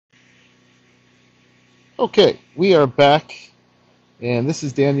Okay, we are back, and this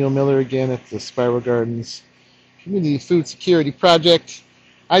is Daniel Miller again at the Spiral Gardens Community Food Security Project.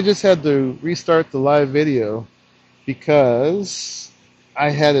 I just had to restart the live video because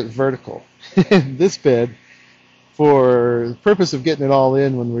I had it vertical. This bed, for the purpose of getting it all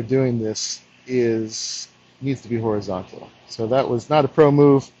in when we're doing this, is needs to be horizontal. So that was not a pro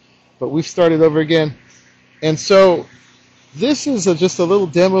move, but we've started over again. And so this is just a little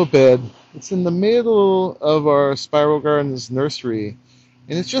demo bed. It's in the middle of our Spiral Gardens Nursery,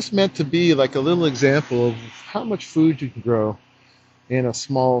 and it's just meant to be like a little example of how much food you can grow in a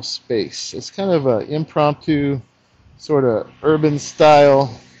small space. It's kind of an impromptu, sort of urban style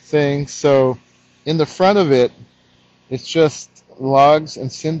thing. So in the front of it, it's just logs and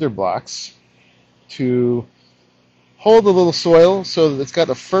cinder blocks to hold a little soil so that it's got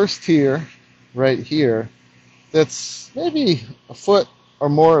a first tier right here that's maybe a foot or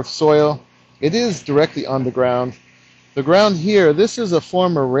more of soil. It is directly on the ground. The ground here, this is a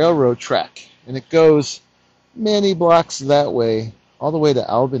former railroad track, and it goes many blocks that way, all the way to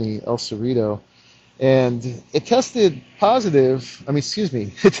Albany, El Cerrito. And it tested positive,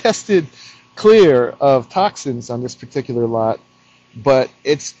 it tested clear of toxins on this particular lot, but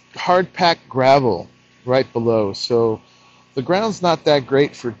it's hard-packed gravel right below. So the ground's not that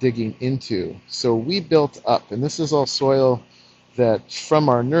great for digging into. So we built up, and this is all soil that's from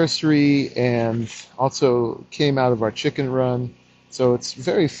our nursery and also came out of our chicken run. So it's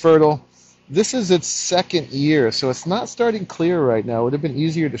very fertile. This is its second year, so it's not starting clear right now. It would have been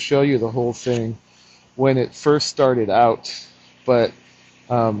easier to show you the whole thing when it first started out. But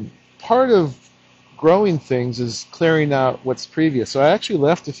part of growing things is clearing out what's previous. So I actually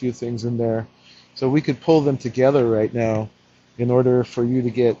left a few things in there so we could pull them together right now in order for you to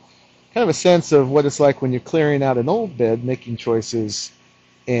get kind of a sense of what it's like when you're clearing out an old bed, making choices,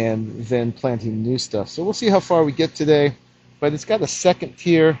 and then planting new stuff. So we'll see how far we get today. But it's got a second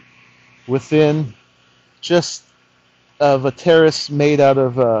tier within, just of a terrace made out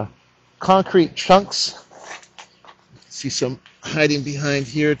of concrete chunks. See some hiding behind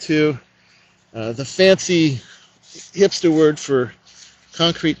here too. The fancy hipster word for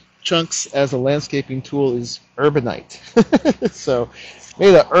concrete chunks as a landscaping tool is urbanite. So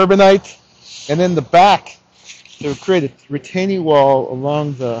made of urbanite, and then the back, to create a retaining wall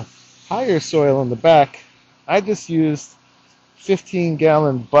along the higher soil in the back, I just used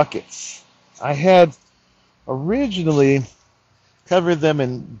 15-gallon buckets. I had originally covered them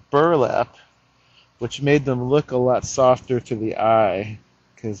in burlap, which made them look a lot softer to the eye,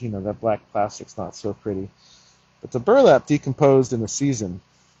 because that black plastic's not so pretty. But the burlap decomposed in a season.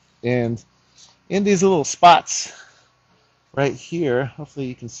 And in these little spots right here, hopefully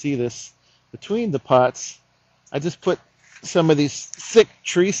you can see this, between the pots, I just put some of these thick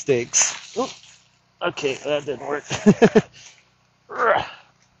tree stakes. Oh, okay, that didn't work.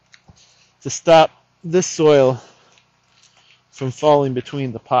 To stop this soil from falling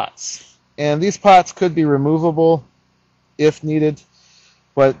between the pots. And these pots could be removable if needed,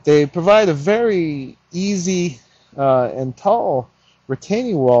 but they provide a very easy and tall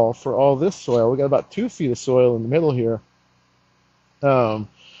retaining wall for all this soil. We got about 2 feet of soil in the middle here.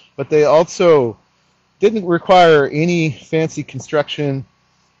 But they also didn't require any fancy construction,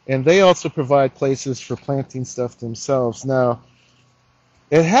 and they also provide places for planting stuff themselves. Now,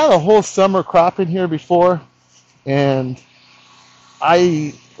 it had a whole summer crop in here before, and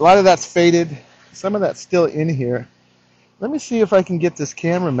a lot of that's faded. Some of that's still in here. Let me see if I can get this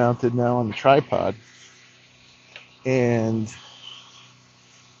camera mounted now on the tripod, and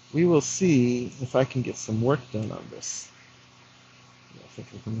we will see if I can get some work done on this. I think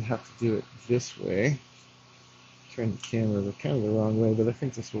I'm going to have to do it this way. Turn the camera kind of the wrong way, but I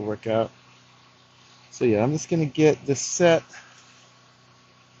think this will work out. So yeah, I'm just going to get this set.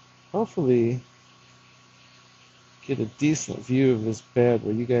 Hopefully get a decent view of this bed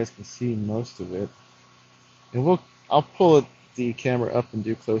where you guys can see most of it. And I'll pull the camera up and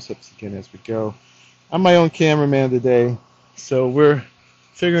do close-ups again as we go. I'm my own cameraman today, so we're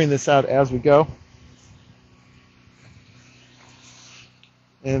figuring this out as we go.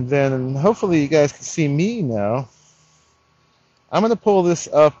 And then hopefully you guys can see me now. I'm going to pull this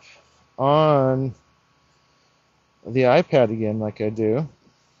up on the iPad again like I do.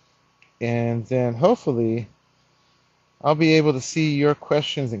 And then hopefully I'll be able to see your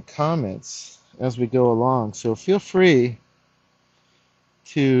questions and comments as we go along. So feel free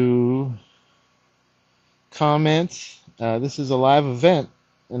to comment. This is a live event,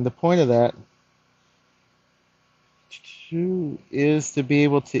 and the point of that is to be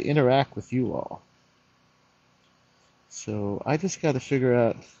able to interact with you all. So I just got to figure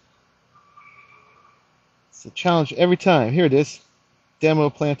out It's a challenge every time. Here it is. Demo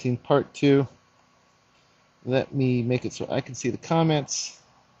planting part 2. Let me make it so I can see the comments.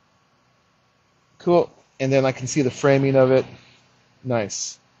 Cool. And then I can see the framing of it.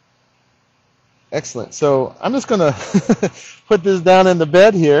 Nice. Excellent. So I'm just going to put this down in the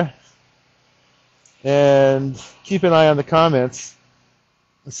bed here and keep an eye on the comments.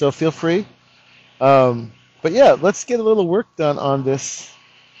 So feel free. But yeah, let's get a little work done on this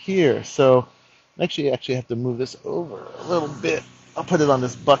here. So actually have to move this over a little bit. I'll put it on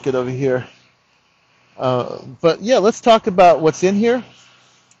this bucket over here. But yeah, let's talk about what's in here,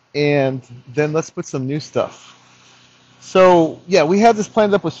 and then let's put some new stuff. So yeah, we had this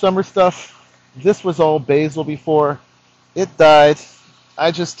planned up with summer stuff. This was all basil before. It died.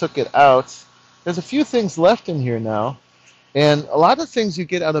 I just took it out. There's a few things left in here now, and a lot of things you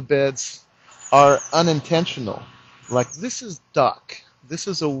get out of beds are unintentional. Like this is dock. This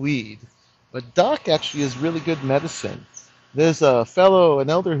is a weed. But dock actually is really good medicine. There's a fellow, an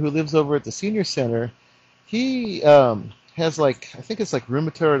elder who lives over at the senior center. He has I think it's like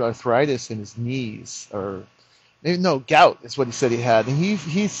rheumatoid arthritis in his knees, or maybe no, gout is what he said he had. And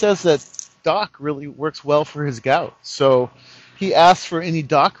he says that dock really works well for his gout. So he asked for any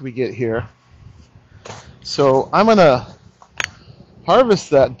dock we get here. So I'm gonna harvest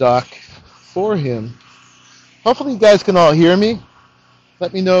that dock for him. Hopefully you guys can all hear me.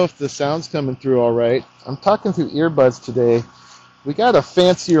 Let me know if the sound's coming through all right. I'm talking through earbuds today. We got a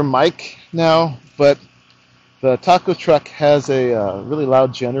fancier mic now, but the taco truck has a really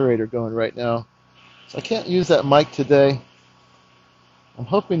loud generator going right now. So I can't use that mic today. I'm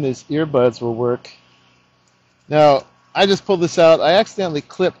hoping these earbuds will work. Now, I just pulled this out. I accidentally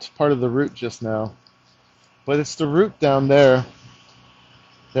clipped part of the root just now. But it's the root down there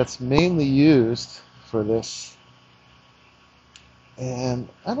that's mainly used for this. And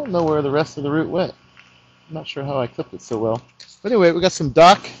I don't know where the rest of the root went. I'm not sure how I clipped it so well. But anyway, we got some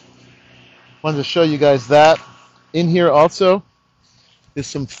dock. Wanted to show you guys that. In here also is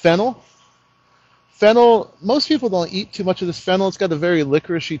some fennel. Fennel, most people don't eat too much of this fennel. It's got a very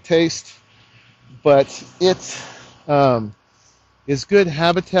licoricey taste, but it is good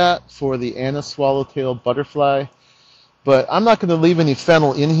habitat for the Anna swallowtail butterfly. But I'm not going to leave any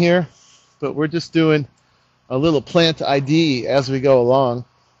fennel in here, but we're just doing a little plant ID as we go along.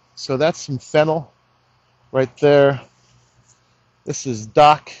 So that's some fennel right there. This is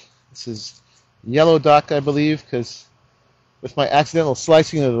dock. This is yellow dock, I believe, because with my accidental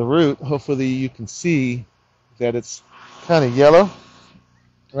slicing of the root, hopefully you can see that it's kind of yellow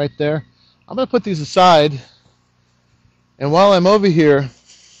right there. I'm going to put these aside, and while I'm over here,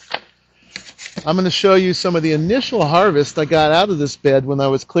 I'm going to show you some of the initial harvest I got out of this bed when I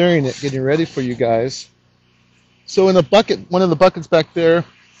was clearing it, getting ready for you guys. So in a bucket, one of the buckets back there,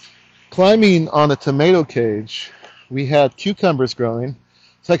 climbing on a tomato cage, we had cucumbers growing.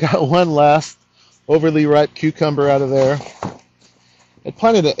 So I got one last overly ripe cucumber out of there. I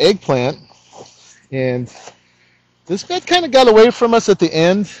planted an eggplant, and this bed kind of got away from us at the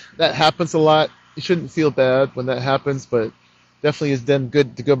end. That happens a lot. You shouldn't feel bad when that happens, but definitely is then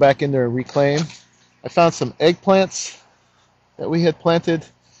good to go back in there and reclaim. I found some eggplants that we had planted.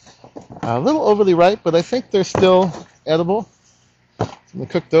 A little overly ripe, but I think they're still edible. So I'm going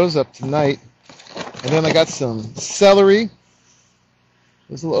to cook those up tonight. And then I got some celery.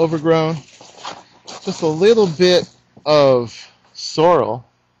 It's a little overgrown. Just a little bit of sorrel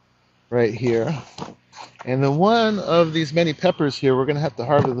right here. And then one of these many peppers here, we're going to have to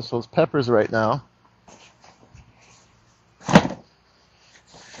harvest those peppers right now.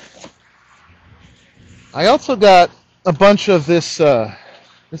 I also got a bunch of this,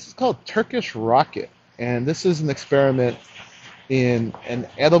 this is called Turkish rocket. And this is an experiment in an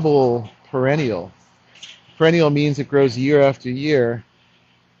edible perennial. Perennial means it grows year after year.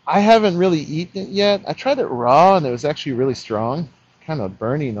 I haven't really eaten it yet. I tried it raw and it was actually really strong, kind of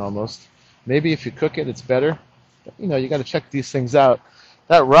burning almost. Maybe if you cook it, it's better. But, you know, you got to check these things out.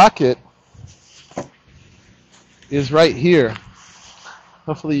 That rocket is right here.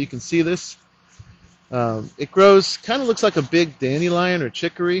 Hopefully you can see this. It grows, kind of looks like a big dandelion or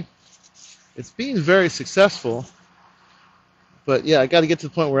chicory. It's being very successful. But yeah, I got to get to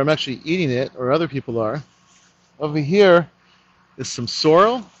the point where I'm actually eating it, or other people are. Over here is some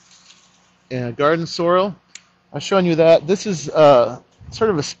sorrel, and garden sorrel. I've shown you that. This is sort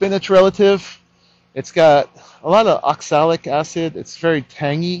of a spinach relative. It's got a lot of oxalic acid. It's very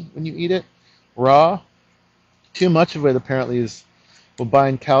tangy when you eat it raw. Too much of it apparently will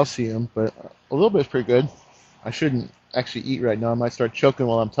bind calcium, but a little bit is pretty good. I shouldn't actually eat right now. I might start choking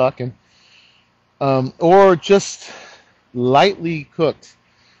while I'm talking. Or just lightly cooked.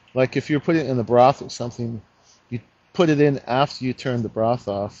 Like if you're putting it in the broth or something, put it in after you turn the broth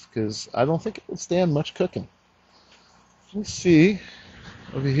off because I don't think it will stand much cooking. Let's see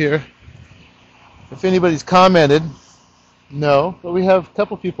over here if anybody's commented. No, but we have a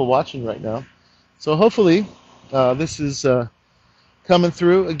couple people watching right now. So hopefully this is coming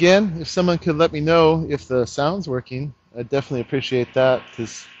through. Again, if someone could let me know if the sound's working, I'd definitely appreciate that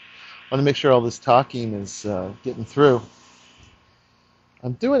because I want to make sure all this talking is getting through.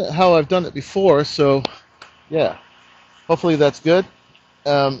 I'm doing it how I've done it before, so yeah, hopefully that's good.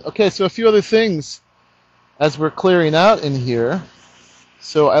 Okay, so a few other things as we're clearing out in here.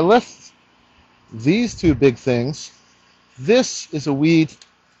 So I left these two big things. This is a weed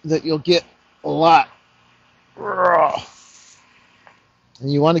that you'll get a lot.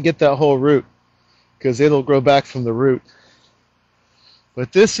 And you want to get that whole root because it'll grow back from the root.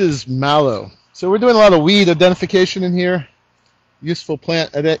 But this is mallow. So we're doing a lot of weed identification in here. Useful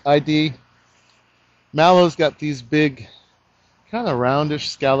plant ID. Mallow's got these big, kind of roundish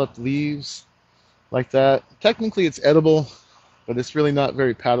scalloped leaves like that. Technically it's edible, but it's really not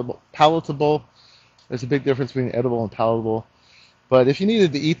very palatable. There's a big difference between edible and palatable. But if you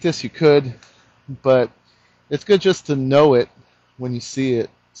needed to eat this, you could. But it's good just to know it when you see it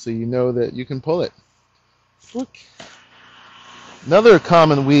so you know that you can pull it. Look. Another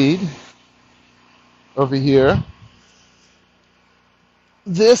common weed over here.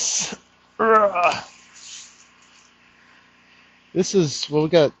 This is, well, we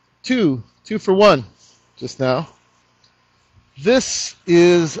got two for one just now. This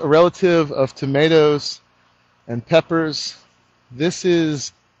is a relative of tomatoes and peppers. This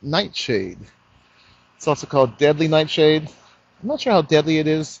is nightshade. It's also called deadly nightshade. I'm not sure how deadly it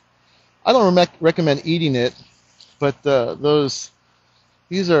is. I don't recommend eating it, but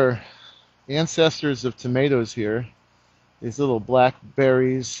these are ancestors of tomatoes here. These little black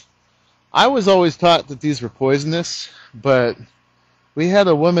berries. I was always taught that these were poisonous, but we had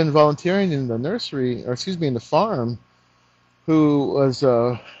a woman volunteering in the nursery, or excuse me, in the farm, who was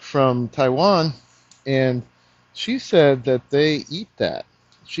from Taiwan, and she said that they eat that.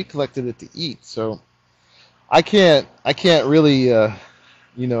 She collected it to eat. So I can't really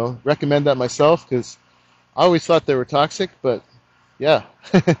recommend that myself because I always thought they were toxic, but yeah.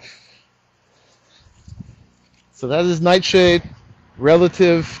 So that is nightshade,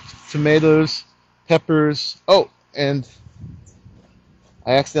 relative, tomatoes, peppers. Oh, and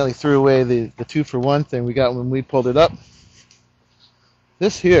I accidentally threw away the 2-for-1 thing we got when we pulled it up.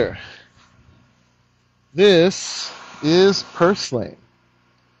 This here. This is purslane.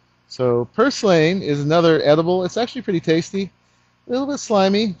 So purslane is another edible. It's actually pretty tasty. A little bit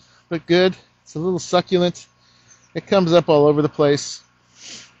slimy, but good. It's a little succulent. It comes up all over the place.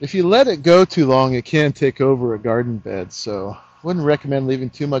 If you let it go too long, it can take over a garden bed. So I wouldn't recommend leaving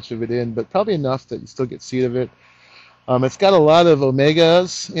too much of it in, but probably enough that you still get seed of it. It's got a lot of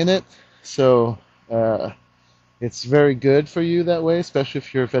omegas in it, so it's very good for you that way, especially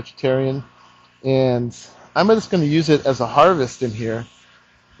if you're a vegetarian. And I'm just going to use it as a harvest in here.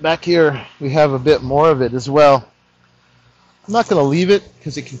 Back here, we have a bit more of it as well. I'm not going to leave it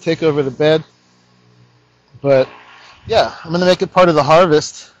because it can take over the bed. But yeah, I'm going to make it part of the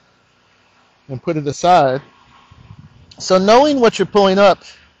harvest and put it aside. So knowing what you're pulling up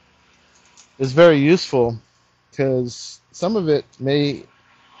is very useful because some of it may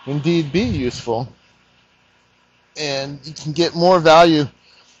indeed be useful. And you can get more value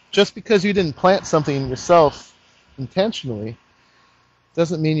just because you didn't plant something yourself intentionally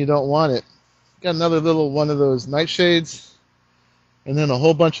doesn't mean you don't want it. Got another little one of those nightshades and then a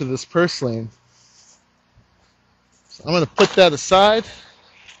whole bunch of this purslane. So I'm going to put that aside,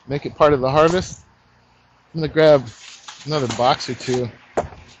 make it part of the harvest. I'm going to grab another box or two.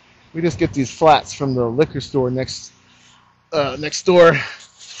 We just get these flats from the liquor store next door.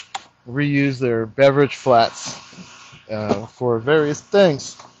 Reuse their beverage flats for various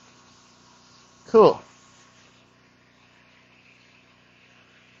things. Cool.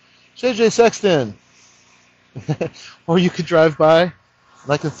 JJ Sexton. Or you could drive by and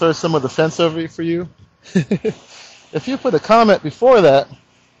I can throw some of the fence over for you. If you put a comment before that, you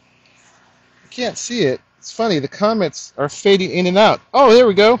can't see it. It's funny, the comments are fading in and out. Oh, there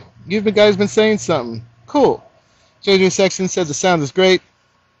we go. You guys been saying something. Cool. JJ Sexton said the sound is great.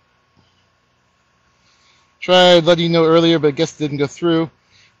 Tried letting you know earlier, but I guess it didn't go through.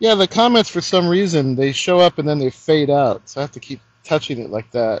 Yeah, the comments, for some reason, they show up and then they fade out. So I have to keep touching it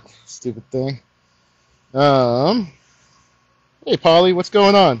like that. Stupid thing. Hey, Polly, what's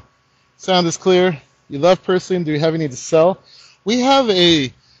going on? Sound is clear. You love purslane. Do you have any to sell? We have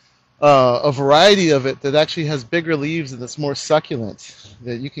a variety of it that actually has bigger leaves and it's more succulent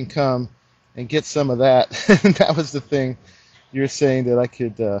that you can come and get some of that. That was the thing you're saying that I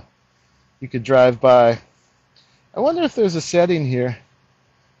could you could drive by. I wonder if there's a setting here.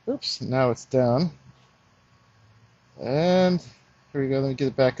 Oops, now it's down. And here we go, let me get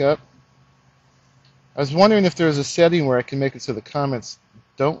it back up. I was wondering if there's a setting where I can make it so the comments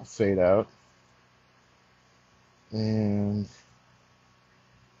don't fade out. And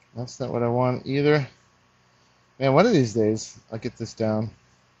that's not what I want either. Man, one of these days I'll get this down.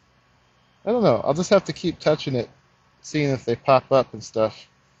 I don't know. I'll just have to keep touching it, seeing if they pop up and stuff.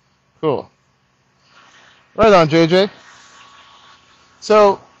 Cool. Right on, JJ.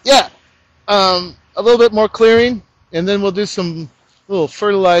 So, yeah, a little bit more clearing, and then we'll do some little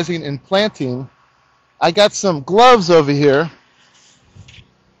fertilizing and planting. I got some gloves over here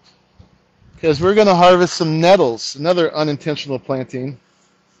because we're going to harvest some nettles, another unintentional planting.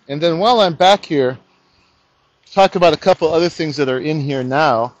 And then while I'm back here, talk about a couple other things that are in here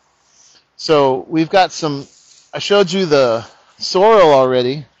now. So we've got some, I showed you the sorrel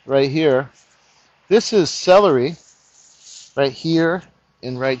already, right here. This is celery, right here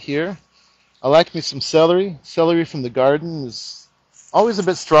and right here. I like me some celery. Celery from the garden is always a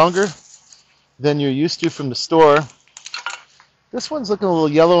bit stronger than you're used to from the store. This one's looking a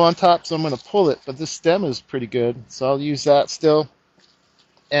little yellow on top, so I'm going to pull it, but this stem is pretty good, so I'll use that still.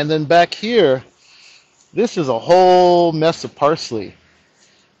 And then back here, this is a whole mess of parsley.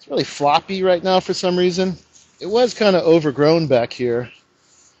 It's really floppy right now for some reason. It was kind of overgrown back here,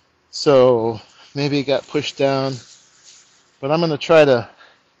 so maybe it got pushed down. But I'm going to try to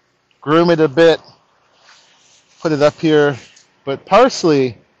groom it a bit, put it up here. But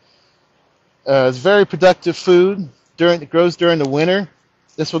parsley is very productive food. It grows during the winter.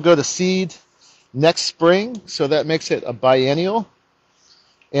 This will go to seed next spring, so that makes it a biennial.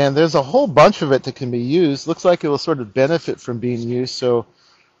 And there's a whole bunch of it that can be used. Looks like it will sort of benefit from being used. So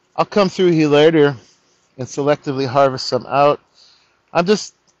I'll come through here later and selectively harvest some out. I'm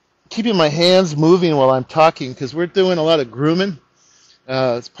just keeping my hands moving while I'm talking because we're doing a lot of grooming.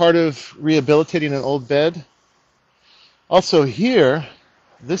 It's part of rehabilitating an old bed. Also here,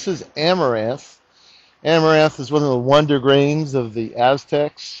 this is amaranth. Amaranth is one of the wonder grains of the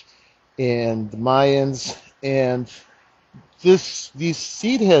Aztecs and the Mayans. And these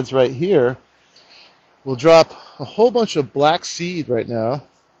seed heads right here will drop a whole bunch of black seed right now.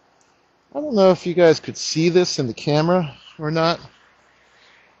 I don't know if you guys could see this in the camera or not.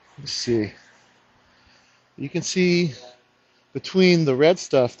 Let's see. You can see between the red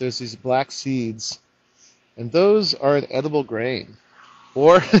stuff, there's these black seeds. And those are an edible grain.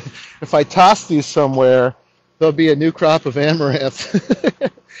 Or if I toss these somewhere, there'll be a new crop of amaranth.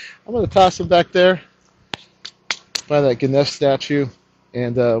 I'm going to toss them back there by that Ganesh statue,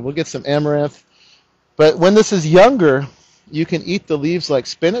 and we'll get some amaranth. But when this is younger, you can eat the leaves like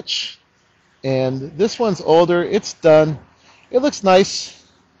spinach. And this one's older. It's done. It looks nice,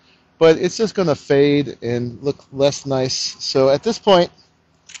 but it's just going to fade and look less nice. So at this point,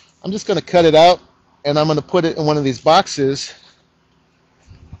 I'm just going to cut it out, and I'm going to put it in one of these boxes.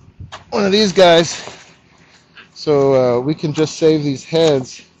 One of these guys, so we can just save these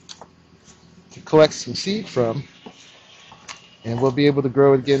heads to collect some seed from, and we'll be able to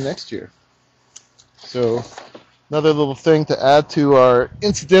grow it again next year. So another little thing to add to our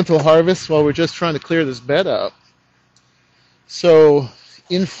incidental harvest while we're just trying to clear this bed out. So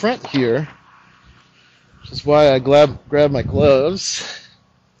in front here, which is why I grabbed my gloves.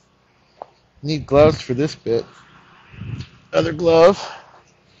 Need gloves for this bit. Other glove.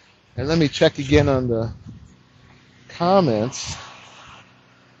 And let me check again on the comments.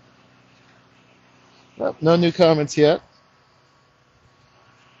 Nope, no new comments yet.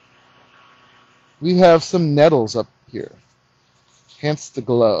 We have some nettles up here, hence the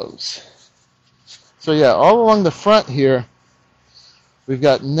gloves. So yeah, all along the front here, we've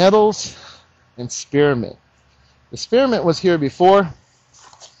got nettles and spearmint. The spearmint was here before.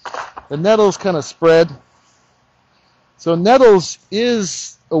 The nettles kind of spread. So nettles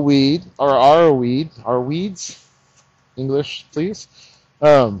is a weed, or are a weed, are weeds, English please.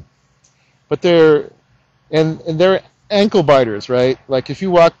 But they're ankle biters, right? Like if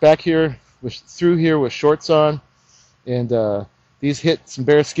you walk back here, through here with shorts on, and these hit some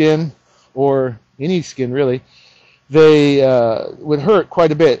bare skin, or any skin really, they would hurt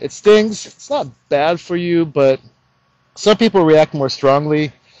quite a bit. It stings. It's not bad for you, but some people react more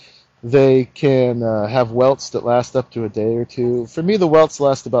strongly. They can have welts that last up to a day or two. For me, the welts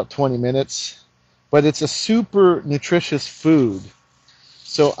last about 20 minutes, but it's a super nutritious food.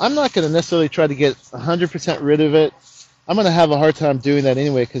 So I'm not going to necessarily try to get 100% rid of it. I'm going to have a hard time doing that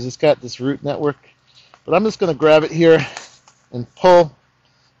anyway because it's got this root network. But I'm just going to grab it here and pull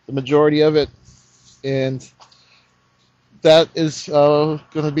the majority of it, and that is going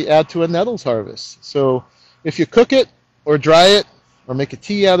to be add to a nettles harvest. So if you cook it or dry it or make a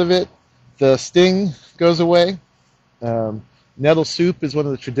tea out of it, the sting goes away. Nettle soup is one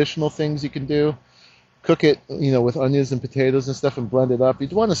of the traditional things you can do. Cook it, with onions and potatoes and stuff and blend it up.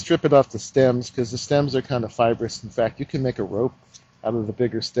 You'd want to strip it off the stems because the stems are kind of fibrous. In fact, you can make a rope out of the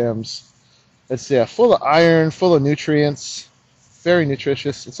bigger stems. It's full of iron, full of nutrients, very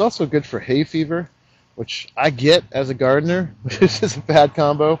nutritious. It's also good for hay fever, which I get as a gardener, which is a bad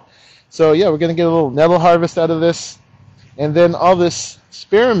combo. So yeah, we're going to get a little nettle harvest out of this. And then all this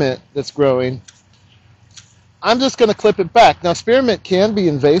spearmint that's growing, I'm just going to clip it back. Now, spearmint can be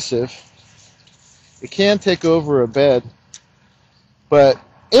invasive. It can take over a bed. But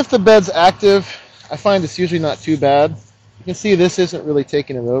if the bed's active, I find it's usually not too bad. You can see this isn't really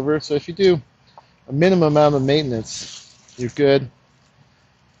taking it over. So if you do a minimum amount of maintenance, you're good.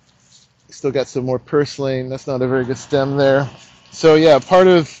 You still got some more purslane. That's not a very good stem there. So yeah, part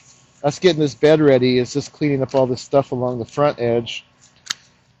of us getting this bed ready is just cleaning up all this stuff along the front edge.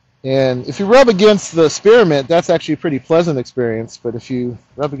 And if you rub against the spearmint, that's actually a pretty pleasant experience. But if you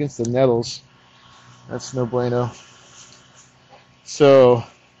rub against the nettles, that's no bueno. So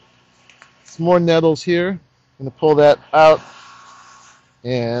some more nettles here. I'm going to pull that out.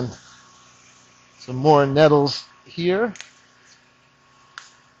 And some more nettles here.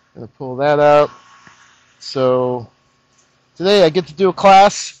 I'm going to pull that out. So today I get to do a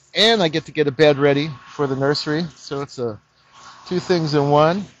class and I get to get a bed ready for the nursery. So it's two things in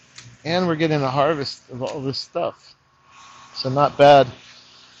one. And we're getting a harvest of all this stuff. So not bad.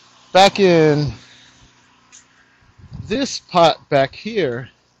 Back in this pot back here,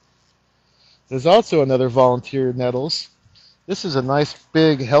 there's also another volunteer nettles. This is a nice,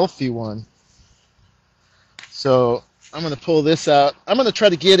 big, healthy one. So I'm going to pull this out. I'm going to try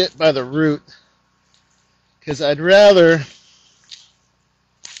to get it by the root because I'd rather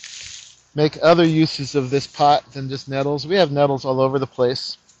make other uses of this pot than just nettles. We have nettles all over the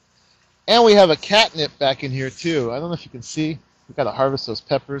place. And we have a catnip back in here too. I don't know if you can see. We've got to harvest those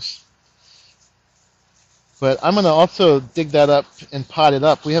peppers. But I'm going to also dig that up and pot it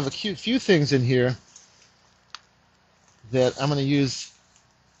up. We have a few things in here that I'm going to use.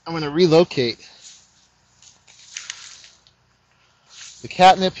 I'm going to relocate. The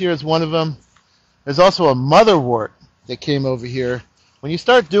catnip here is one of them. There's also a motherwort that came over here. When you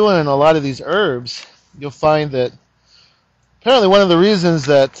start doing a lot of these herbs, you'll find that apparently one of the reasons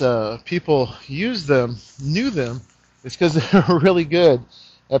that people knew them, is because they're really good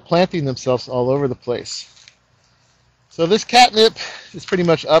at planting themselves all over the place. So this catnip is pretty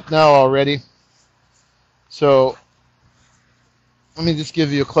much up now already. So let me just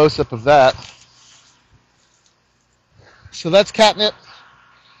give you a close-up of that. So that's catnip.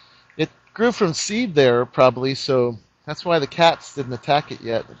 It grew from seed there probably, so that's why the cats didn't attack it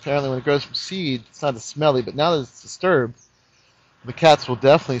yet. Apparently when it grows from seed, it's not as smelly, but now that it's disturbed, the cats will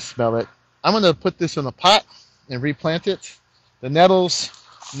definitely smell it. I'm going to put this in a pot and replant it. The nettles,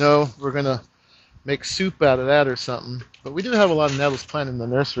 no, we're going to make soup out of that or something. But we do have a lot of nettles planted in the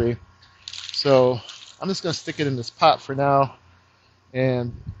nursery. So I'm just going to stick it in this pot for now.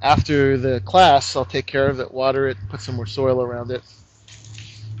 And after the class, I'll take care of it, water it, put some more soil around it.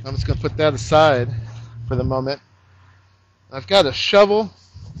 I'm just going to put that aside for the moment. I've got a shovel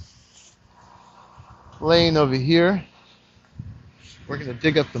laying over here. We're going to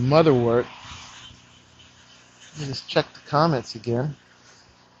dig up the motherwort. Let me just check the comments again.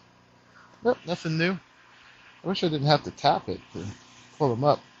 Nope, nothing new. I wish I didn't have to tap it to pull them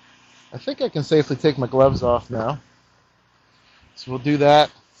up. I think I can safely take my gloves off now. So we'll do that.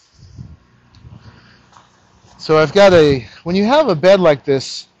 So I've got when you have a bed like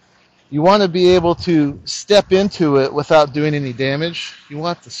this, you want to be able to step into it without doing any damage. You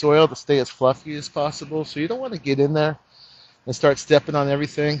want the soil to stay as fluffy as possible, so you don't want to get in there and start stepping on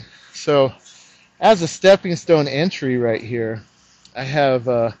everything. So as a stepping stone entry right here, I have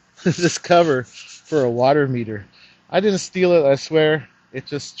this cover for a water meter. I didn't steal it, I swear. It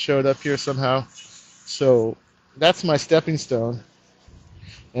just showed up here somehow. So that's my stepping stone.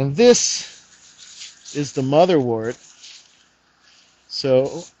 And this is the motherwort.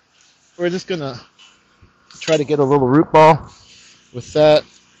 So we're just going to try to get a little root ball with that.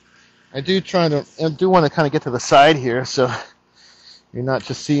 I do want to kind of get to the side here so you're not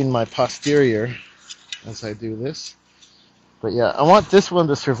just seeing my posterior as I do this. But yeah, I want this one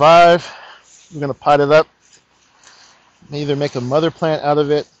to survive. I'm going to pot it up. Either make a mother plant out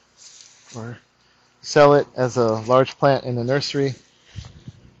of it or sell it as a large plant in the nursery.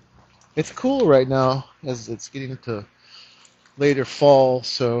 It's cool right now as it's getting to a later fall,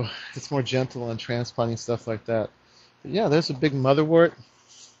 so it's more gentle on transplanting, stuff like that. But yeah, there's a big motherwort.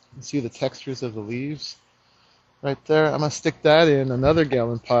 You can see the textures of the leaves right there. I'm going to stick that in another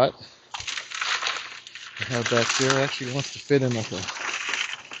gallon pot I have back here. Actually, it wants to fit in like a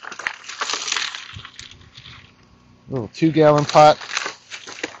little 2-gallon pot.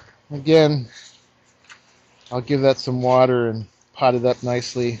 Again, I'll give that some water and pot it up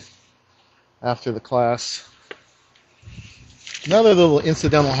nicely after the class. Another little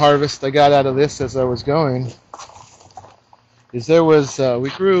incidental harvest I got out of this as I was going is we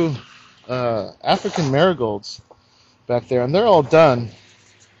grew African marigolds back there, and they're all done.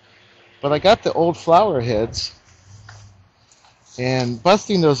 But I got the old flower heads, and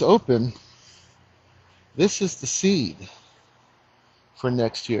busting those open, this is the seed for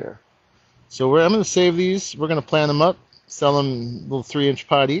next year. So I'm going to save these. We're going to plant them up, sell them little 3-inch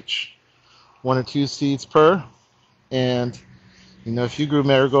pot each, 1 or 2 seeds per. And you know, if you grew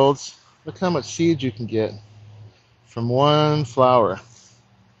marigolds, look how much seed you can get from one flower.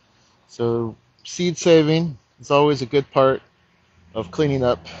 So seed saving is always a good part of cleaning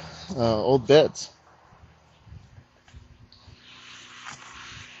up old beds.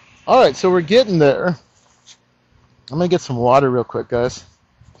 All right, so we're getting there. I'm going to get some water real quick, guys.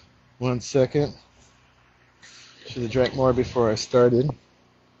 1 second. Should have drank more before I started.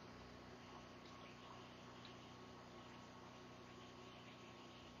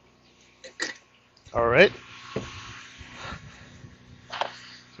 All right.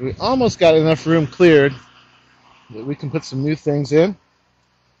 So we almost got enough room cleared that we can put some new things in.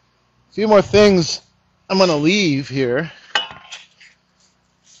 A few more things I'm going to leave here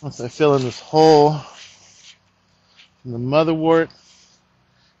once I fill in this hole from the motherwort.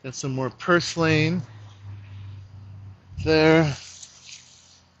 Got some more purslane there.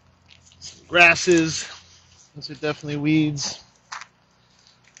 Some grasses. Those are definitely weeds.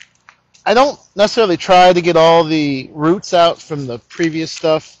 I don't necessarily try to get all the roots out from the previous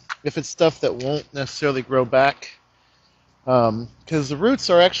stuff if it's stuff that won't necessarily grow back, because the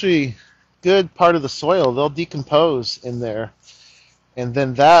roots are actually good part of the soil. They'll decompose in there, and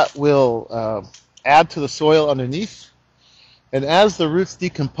then that will add to the soil underneath. And as the roots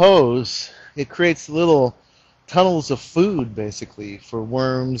decompose, it creates little tunnels of food, basically, for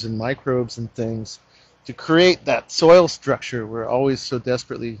worms and microbes and things to create that soil structure we're always so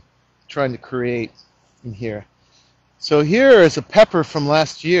desperately trying to create in here. So here is a pepper from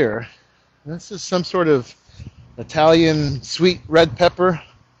last year. This is some sort of Italian sweet red pepper.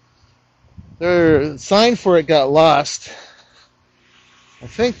 Their sign for it got lost. I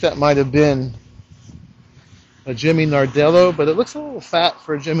think that might have been a Jimmy Nardello, but it looks a little fat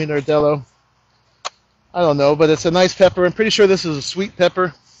for a Jimmy Nardello. I don't know, but it's a nice pepper. I'm pretty sure this is a sweet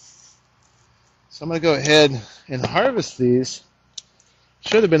pepper. So I'm going to go ahead and harvest these.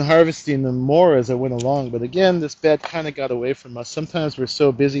 Should have been harvesting them more as I went along, but again, this bed kind of got away from us. Sometimes we're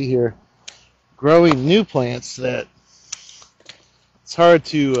so busy here growing new plants that it's hard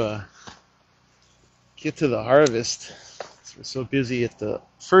to get to the harvest. We're so busy at the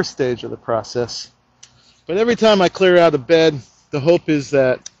first stage of the process. But every time I clear out a bed, the hope is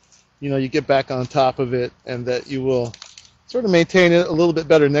that you get back on top of it and that you will sort of maintain it a little bit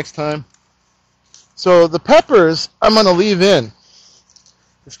better next time. So the peppers I'm going to leave in.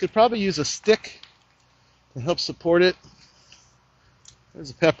 This could probably use a stick to help support it. There's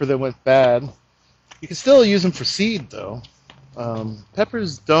a pepper that went bad. You can still use them for seed, though.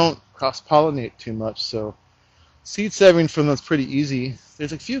 Peppers don't cross-pollinate too much, so seed saving from them is pretty easy.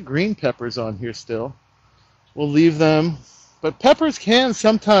 There's a few green peppers on here still. We'll leave them. But peppers can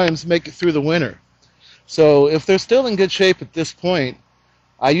sometimes make it through the winter. So if they're still in good shape at this point,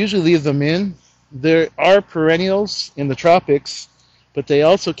 I usually leave them in. There are perennials in the tropics, but they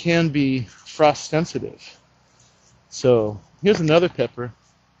also can be frost sensitive. So here's another pepper.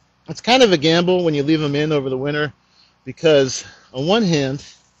 It's kind of a gamble when you leave them in over the winter, because on one hand,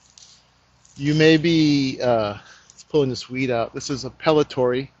 you may be, it's pulling this weed out. This is a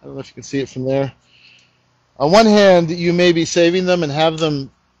pellitory. I don't know if you can see it from there. On one hand, you may be saving them and have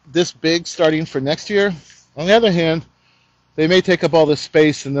them this big starting for next year. On the other hand, they may take up all this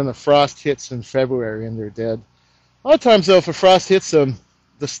space and then the frost hits in February and they're dead. A lot of times, though, if a frost hits them,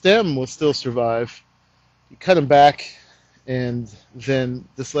 the stem will still survive. You cut them back and then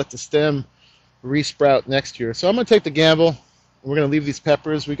just let the stem re-sprout next year. So I'm going to take the gamble. We're going to leave these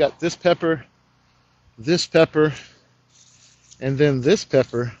peppers. We got this pepper, and then this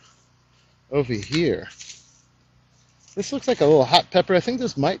pepper over here. This looks like a little hot pepper. I think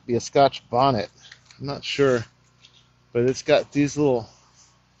this might be a Scotch bonnet. I'm not sure. But it's got these little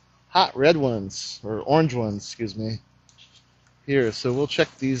hot red ones, or orange ones, excuse me. here. So we'll check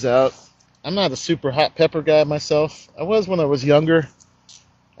these out. I'm not a super hot pepper guy myself. I was when I was younger.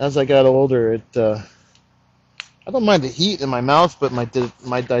 As I got older, I don't mind the heat in my mouth, but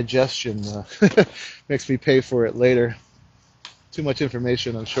my digestion makes me pay for it later. Too much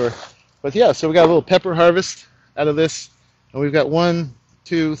information, I'm sure. But yeah, so we got a little pepper harvest out of this, and we've got 1,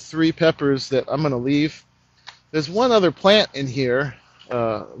 2, 3 peppers that I'm going to leave. There's one other plant in here,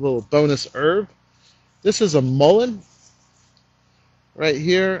 a little bonus herb. This is a mullein right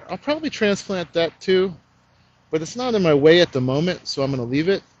here. I'll probably transplant that too, but it's not in my way at the moment, so I'm going to leave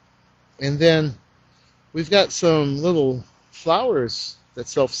it. And then we've got some little flowers that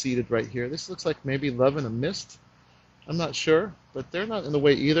self-seeded right here. This looks like maybe love and a mist. I'm not sure, but they're not in the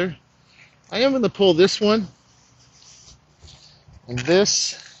way either. I am going to pull this one and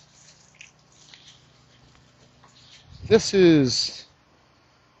this. This is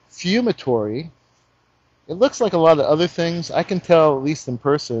fumitory. It looks like a lot of other things. I can tell, at least in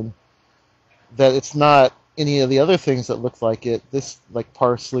person, that it's not any of the other things that look like it. This, like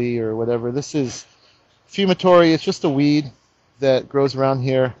parsley or whatever. This is fumitory. It's just a weed that grows around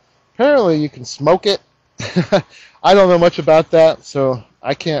here. Apparently you can smoke it. I don't know much about that, so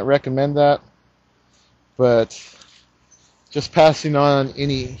I can't recommend that. But just passing on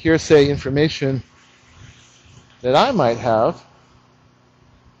any hearsay information that I might have.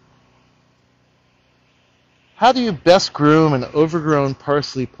 How do you best groom an overgrown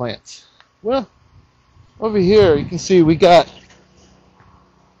parsley plant? Well, over here you can see we got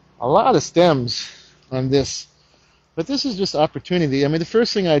a lot of stems on this, but this is just opportunity. I mean, the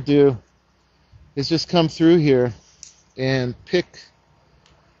first thing I do is just come through here and pick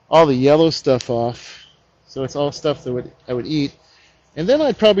all the yellow stuff off. So it's all stuff that I would eat. And then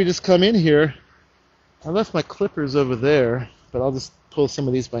I'd probably just come in here. I left my clippers over there, but I'll just pull some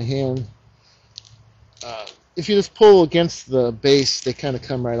of these by hand. If you just pull against the base, they kind of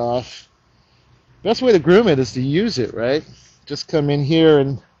come right off. Best way to groom it is to use it, right? Just come in here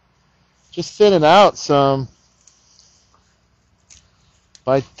and just thin it out some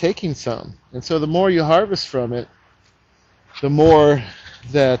by taking some. And so the more you harvest from it, the more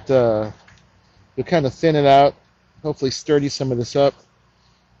that you'll kind of thin it out, hopefully sturdy some of this up.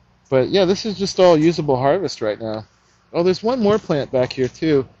 But yeah, this is just all usable harvest right now. Oh, there's one more plant back here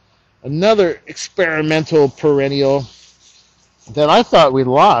too. Another experimental perennial that I thought we'd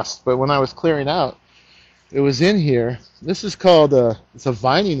lost, but when I was clearing out, it was in here. This is called, it's a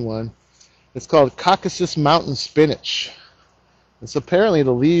vining one. It's called Caucasus Mountain Spinach. It's apparently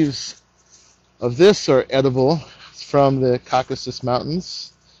the leaves of this are edible. It's from the Caucasus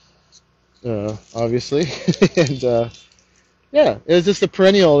Mountains, obviously. And yeah, it's just a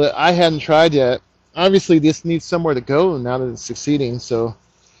perennial that I hadn't tried yet. Obviously, this needs somewhere to go now that it's succeeding, so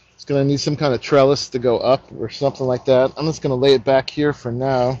it's going to need some kind of trellis to go up or something like that. I'm just going to lay it back here for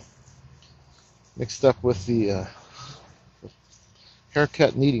now, mixed up with the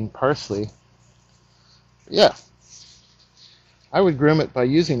haircut needing parsley. Yeah, I would groom it by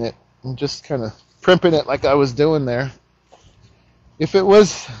using it and just kind of primping it like I was doing there. If it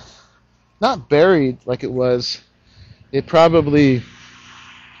was not buried like it was, it probably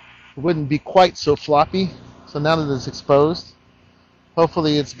wouldn't be quite so floppy. So now that it's exposed,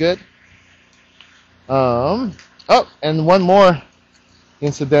 hopefully it's good. Oh, and one more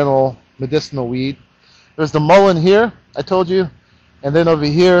incidental medicinal weed. There's the mullein here, I told you, and then over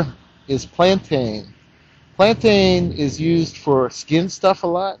here is plantain. Plantain is used for skin stuff a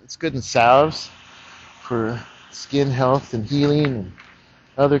lot. It's good in salves for skin health and healing and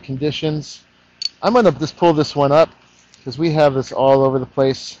other conditions. I'm going to just pull this one up because we have this all over the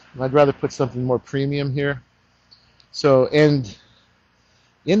place. I'd rather put something more premium here. So, and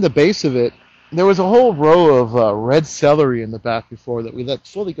in the base of it, there was a whole row of red celery in the back before that we let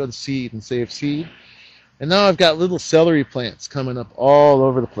fully go to seed and save seed. And now I've got little celery plants coming up all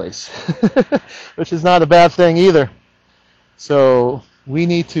over the place, which is not a bad thing either. So we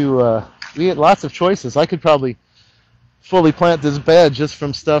need to, we get lots of choices. I could probably fully plant this bed just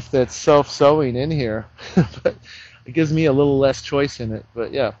from stuff that's self-sowing in here, but it gives me a little less choice in it.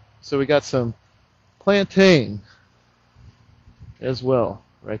 But yeah, so we got some plantain as well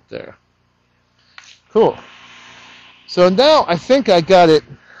right there. Cool. So now I think I got it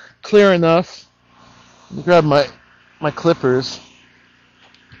clear enough. Let me grab my clippers.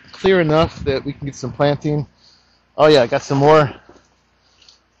 Clear enough that we can get some planting. Oh yeah, I got some more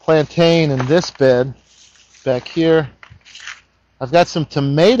plantain in this bed back here. I've got some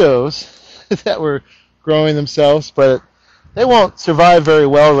tomatoes that were growing themselves, but they won't survive very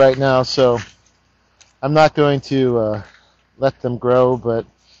well right now, so I'm not going to let them grow, but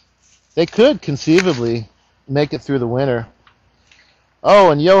they could conceivably make it through the winter.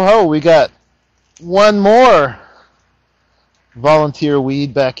 Oh, and yo-ho, we got one more volunteer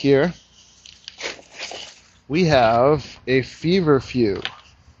weed back here. We have a feverfew.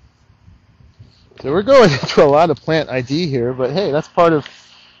 So we're going into a lot of plant ID here, but hey, that's part of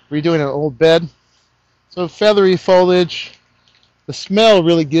redoing an old bed. So feathery foliage. The smell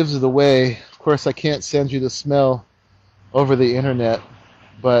really gives it away. Of course, I can't send you the smell over the internet,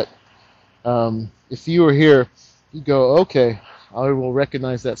 but if you were here, you go, okay, I will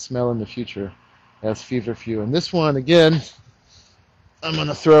recognize that smell in the future as feverfew. And this one, again, I'm going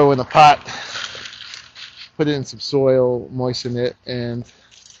to throw in a pot, put it in some soil, moisten it, and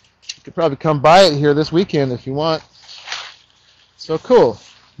you could probably come by it here this weekend if you want. So cool.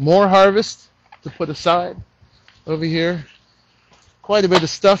 More harvest to put aside over here. Quite a bit of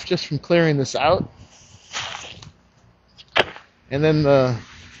stuff just from clearing this out. And then the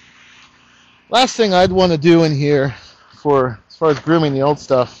last thing I'd want to do in here for as far as grooming the old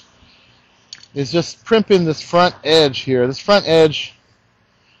stuff is just primping this front edge here. This front edge,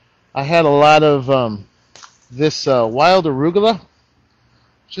 I had a lot of this wild arugula,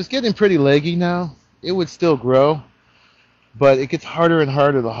 which is getting pretty leggy now. It would still grow, but it gets harder and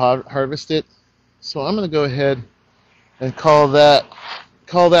harder to harvest it. So I'm going to go ahead and call that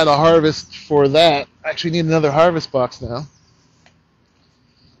a harvest for that. I actually need another harvest box now.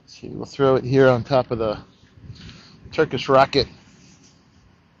 See, we'll throw it here on top of the Turkish rocket.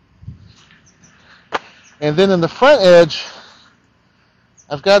 And then in the front edge,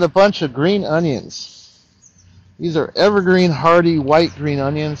 I've got a bunch of green onions. These are evergreen, hardy, white green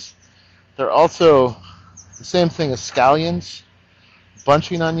onions. They're also the same thing as scallions,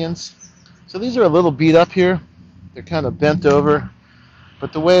 bunching onions. So these are a little beat up here. They're kind of bent over.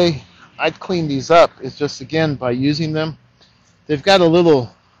 But the way I'd clean these up is just, again, by using them. They've got a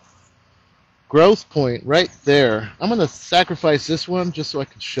little growth point right there. I'm going to sacrifice this one just so I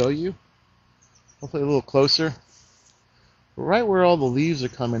can show you. Hopefully a little closer. Right where all the leaves are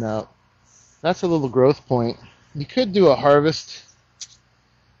coming out, that's a little growth point. You could do a harvest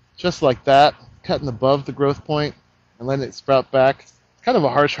just like that, cutting above the growth point and letting it sprout back. It's kind of a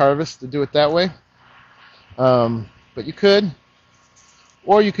harsh harvest to do it that way. But you could.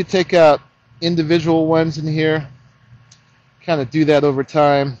 Or you could take out individual ones in here, kind of do that over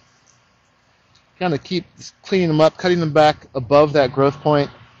time. Kind of keep cleaning them up, cutting them back above that growth point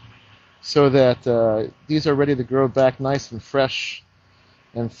so that these are ready to grow back nice and fresh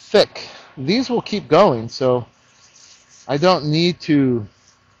and thick. These will keep going, so I don't need to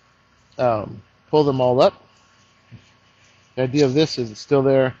pull them all up. The idea of this is it's still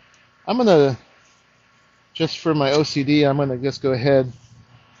there. I'm going to, just for my OCD, I'm going to just go ahead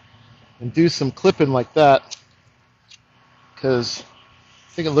and do some clipping like that because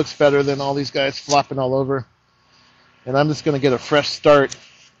I think it looks better than all these guys flopping all over. And I'm just going to get a fresh start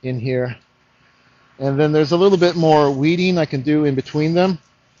in here. And then there's a little bit more weeding I can do in between them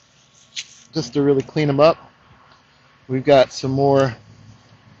just to really clean them up. We've got some more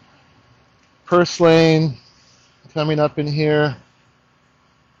purslane coming up in here.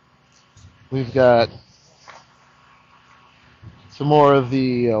 We've got some more of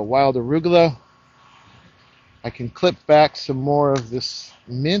the wild arugula. I can clip back some more of this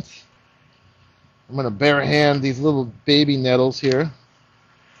mint. I'm going to bare hand these little baby nettles here.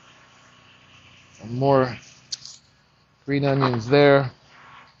 And more green onions there.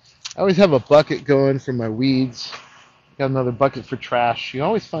 I always have a bucket going for my weeds. Got another bucket for trash. You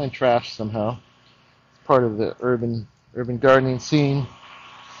always find trash somehow. It's part of the urban gardening scene.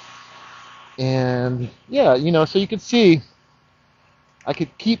 And yeah, so you can see I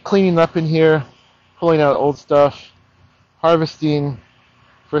could keep cleaning up in here, pulling out old stuff, harvesting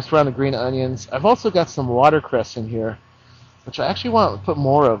first round of green onions. I've also got some watercress in here, which I actually want to put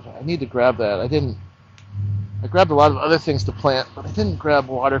more of. I need to grab that. I grabbed a lot of other things to plant, but I didn't grab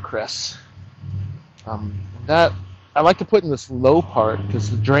watercress. That I like to put in this low part because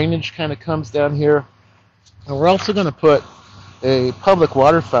the drainage kind of comes down here. And we're also going to put a public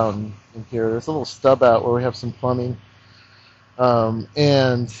water fountain in here. There's a little stub out where we have some plumbing.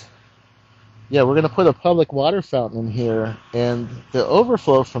 And yeah, we're going to put a public water fountain in here, and the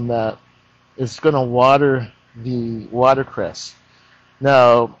overflow from that is going to water the watercress.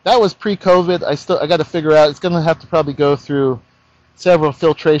 Now, that was pre-COVID. I got to figure out, it's going to have to probably go through several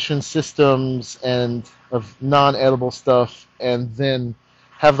filtration systems and of non-edible stuff, and then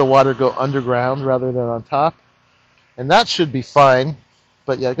have the water go underground rather than on top. And that should be fine.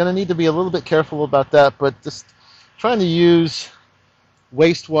 But yeah, going to need to be a little bit careful about that, but just trying to use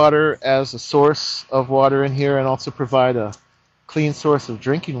wastewater as a source of water in here and also provide a clean source of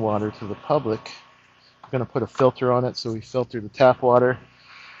drinking water to the public going to put a filter on it, so we filter the tap water.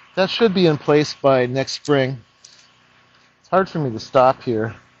 That should be in place by next spring. It's hard for me to stop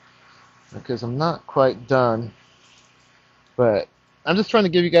here because I'm not quite done, but I'm just trying to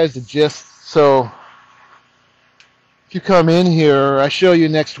give you guys the gist. So if you come in here, or I show you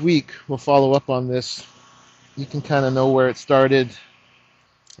next week, we'll follow up on this, you can kind of know where it started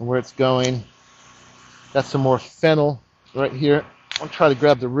and where it's going. Got some more fennel right here. I'll try to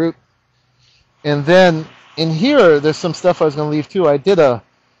grab the root. And then in here, there's some stuff I was going to leave too. I did a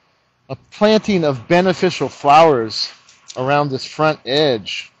planting of beneficial flowers around this front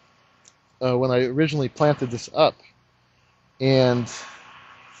edge when I originally planted this up. And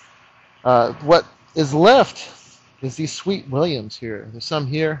what is left is these sweet williams here. There's some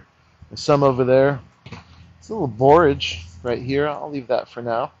here, there's some over there. It's a little borage right here. I'll leave that for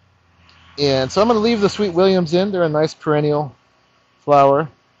now. And so I'm going to leave the sweet williams in. They're a nice perennial flower.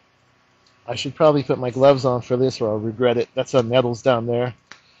 I should probably put my gloves on for this or I'll regret it. That's on nettles down there.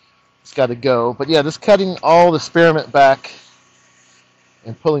 It's got to go. But yeah, just cutting all the spearmint back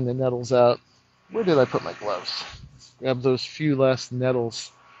and pulling the nettles out. Where did I put my gloves? Grab those few last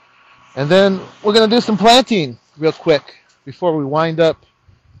nettles. And then we're going to do some planting real quick before we wind up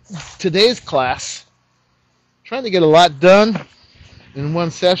today's class. Trying to get a lot done in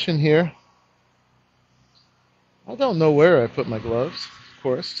one session here. I don't know where I put my gloves, of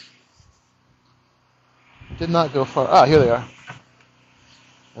course. Did not go far. Ah, here they are.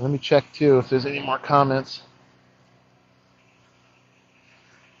 And let me check too if there's any more comments.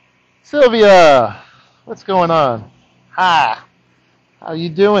 Sylvia, what's going on? Hi, how you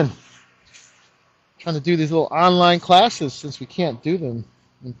doing? Trying to do these little online classes since we can't do them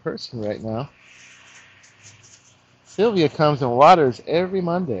in person right now. Sylvia comes and waters every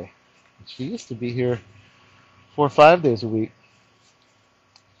Monday. She used to be here 4 or 5 days a week.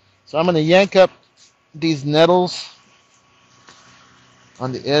 So I'm going to yank up these nettles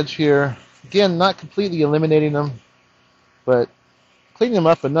on the edge here. Again, not completely eliminating them, but cleaning them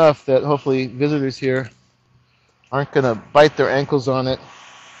up enough that hopefully visitors here aren't going to bite their ankles on it.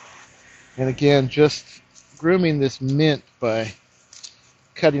 And again, just grooming this mint by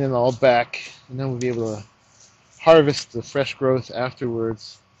cutting it all back, and then we'll be able to harvest the fresh growth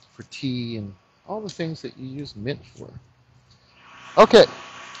afterwards for tea and all the things that you use mint for. Okay,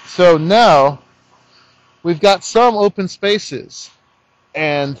 so now we've got some open spaces,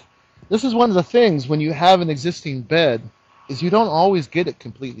 and this is one of the things when you have an existing bed is you don't always get it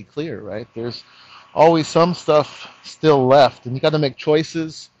completely clear, right? There's always some stuff still left, and you got to make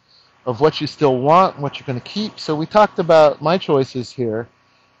choices of what you still want, what you're going to keep. So we talked about my choices here,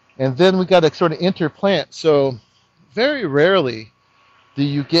 and then we got to sort of interplant. So very rarely do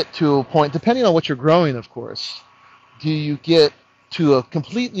you get to a point, depending on what you're growing, of course, do you get to a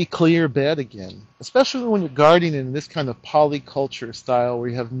completely clear bed again, especially when you're gardening in this kind of polyculture style where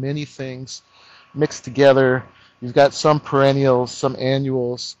you have many things mixed together. You've got some perennials, some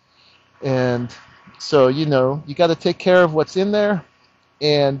annuals, and so, you know, you got to take care of what's in there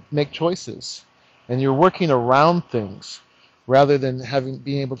and make choices. And you're working around things rather than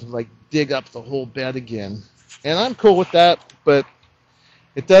being able to like dig up the whole bed again. And I'm cool with that, but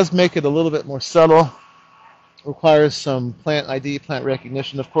it does make it a little bit more subtle. Requires some plant ID, plant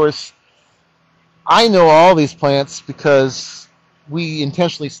recognition. Of course, I know all these plants because we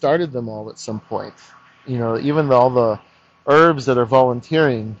intentionally started them all at some point. You know, even all the herbs that are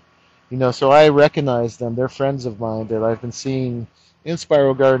volunteering, you know, so I recognize them. They're friends of mine that I've been seeing in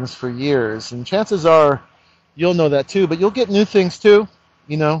Spiral Gardens for years. And chances are you'll know that too, but you'll get new things too.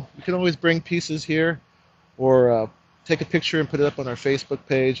 You know, you can always bring pieces here or take a picture and put it up on our Facebook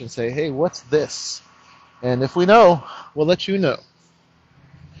page and say, hey, what's this? And if we know, we'll let you know.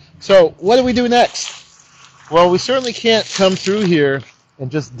 So what do we do next? Well, we certainly can't come through here and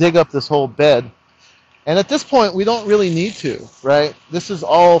just dig up this whole bed. And at this point, we don't really need to, right? This is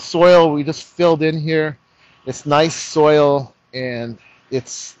all soil we just filled in here. It's nice soil, and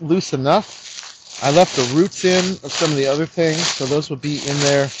it's loose enough. I left the roots in of some of the other things, so those will be in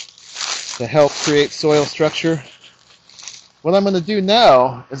there to help create soil structure. What I'm going to do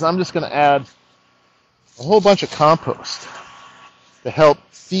now is I'm just going to add a whole bunch of compost to help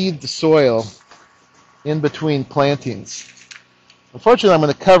feed the soil in between plantings. Unfortunately, I'm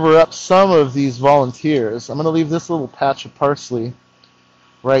going to cover up some of these volunteers. I'm going to leave this little patch of parsley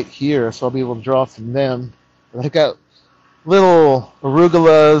right here, so I'll be able to draw from them. And I've got little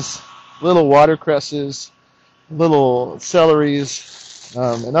arugulas, little watercresses, little celeries,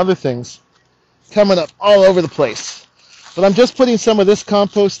 and other things coming up all over the place. But I'm just putting some of this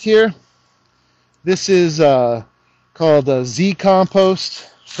compost here. This is called Z compost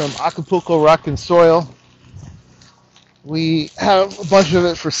from Acapulco Rock and Soil. We have a bunch of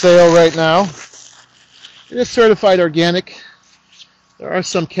it for sale right now. It is certified organic. There are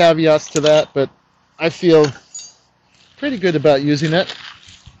some caveats to that, but I feel pretty good about using it.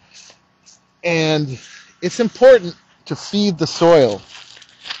 And it's important to feed the soil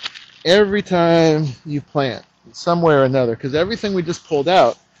every time you plant, some way or another, because everything we just pulled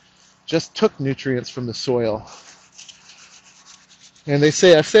out just took nutrients from the soil. And they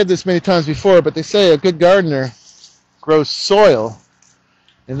say, I've said this many times before, but they say a good gardener grows soil,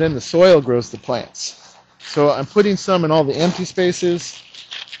 and then the soil grows the plants. So I'm putting some in all the empty spaces.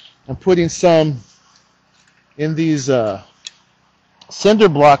 I'm putting some in these cinder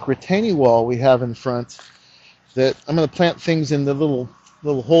block retaining wall we have in front that I'm going to plant things in the little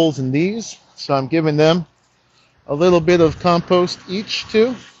holes in these. So I'm giving them a little bit of compost each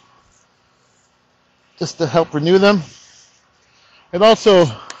too, just to help renew them. And also,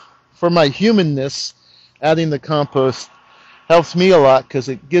 for my humanness, adding the compost helps me a lot because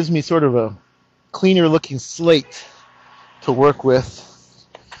it gives me sort of a cleaner looking slate to work with,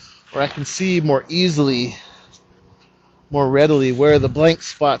 where I can see more easily, more readily where the blank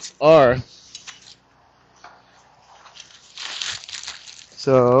spots are.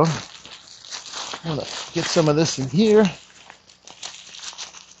 So I'm going to get some of this in here.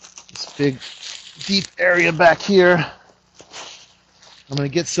 This big, deep area back here. I'm going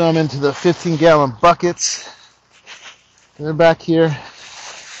to get some into the 15-gallon buckets. They're back here.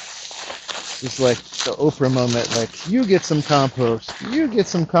 Just like the Oprah moment, like, you get some compost, you get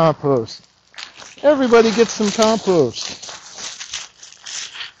some compost. Everybody gets some compost.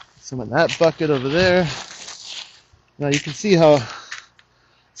 Some in that bucket over there. Now you can see how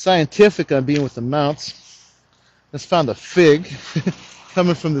scientific I'm being with the mounts. Just found a fig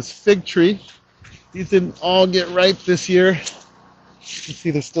coming from this fig tree. These didn't all get ripe this year. You can see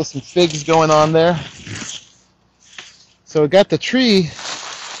there's still some figs going on there. So I got the tree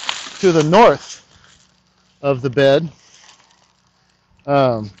to the north of the bed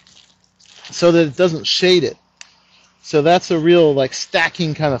so that it doesn't shade it. So that's a real like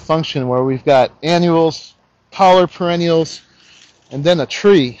stacking kind of function where we've got annuals, taller perennials, and then a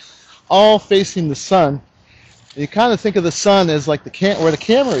tree all facing the sun. And you kind of think of the sun as like where the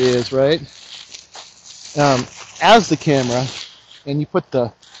camera is, right? As the camera. And you put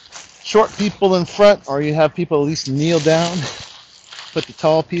the short people in front, or you have people at least kneel down. Put the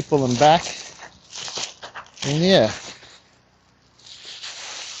tall people in back. And yeah.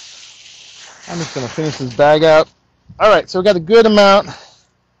 I'm just going to finish this bag out. Alright, so we've got a good amount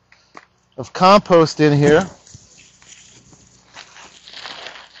of compost in here.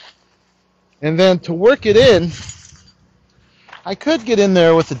 And then to work it in, I could get in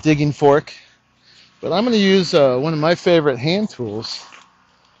there with a digging fork. But I'm going to use one of my favorite hand tools.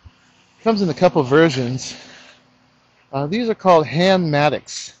 It comes in a couple versions. These are called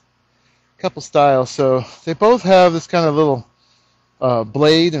hand-matics. A couple styles. So they both have this kind of little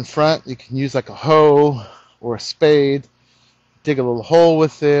blade in front. You can use like a hoe or a spade. Dig a little hole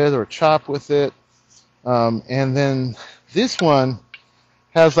with it or chop with it. And then this one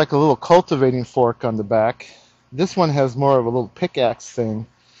has like a little cultivating fork on the back. This one has more of a little pickaxe thing.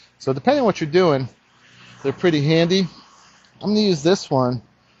 So depending on what you're doing, they're pretty handy. I'm going to use this one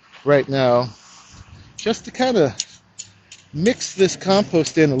right now just to kind of mix this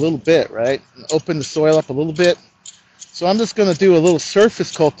compost in a little bit, right? And open the soil up a little bit. So I'm just going to do a little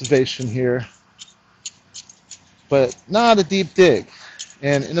surface cultivation here, but not a deep dig.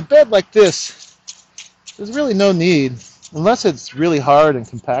 And in a bed like this, there's really no need, unless it's really hard and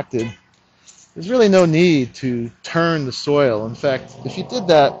compacted, there's really no need to turn the soil. In fact, if you did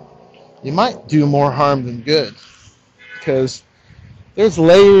that, you might do more harm than good, because there's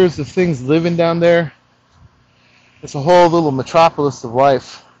layers of things living down there. It's a whole little metropolis of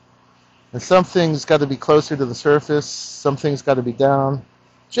life. And some things got to be closer to the surface, some things got to be down.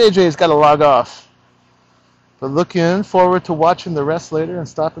 JJ's got to log off. But looking forward to watching the rest later and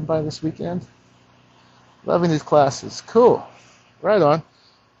stopping by this weekend. Loving these classes. Cool. Right on.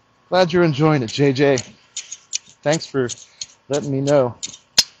 Glad you're enjoying it, JJ. Thanks for letting me know.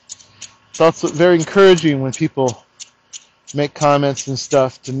 It's also very encouraging when people make comments and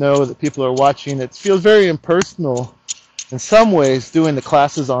stuff to know that people are watching. It feels very impersonal in some ways doing the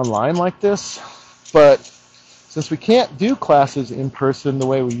classes online like this, but since we can't do classes in person the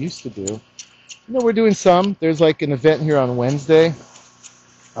way we used to do, we're doing some. There's like an event here on Wednesday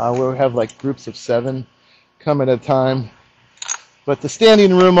where we have like groups of 7 come at a time, but the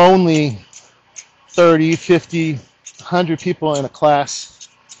standing room only 30, 50, 100 people in a class.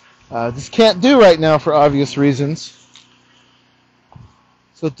 Just can't do right now for obvious reasons.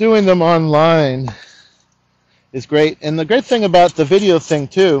 So doing them online is great. And the great thing about the video thing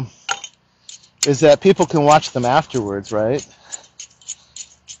too is that people can watch them afterwards, right?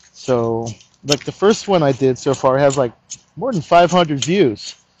 So, like the first one I did so far has like more than 500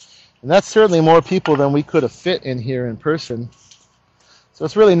 views. And that's certainly more people than we could have fit in here in person. So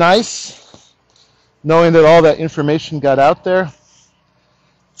it's really nice knowing that all that information got out there.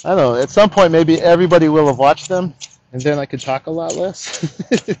 I don't know, at some point maybe everybody will have watched them, and then I could talk a lot less.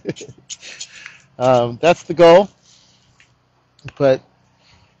 That's the goal. But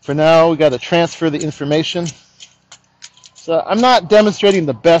for now, we got to transfer the information. So I'm not demonstrating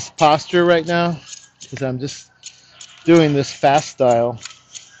the best posture right now because I'm just doing this fast style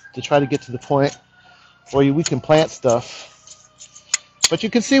to try to get to the point where we can plant stuff. But you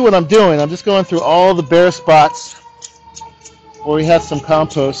can see what I'm doing. I'm just going through all the bare spots where we have some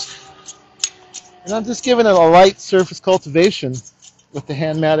compost. And I'm just giving it a light surface cultivation with the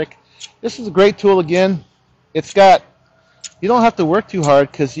Handmatic. This is a great tool again. You don't have to work too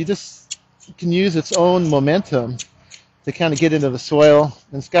hard because you can use its own momentum to kind of get into the soil.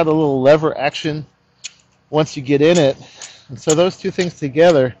 And it's got a little lever action once you get in it. And so those two things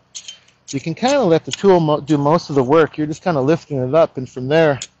together, you can kind of let the tool do most of the work. You're just kind of lifting it up, and from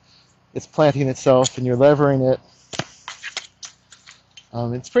there, it's planting itself, and you're levering it.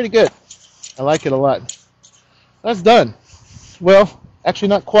 It's pretty good. I like it a lot. That's done. Well, actually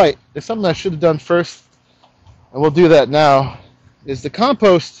not quite. There's something I should have done first, and we'll do that now. Is the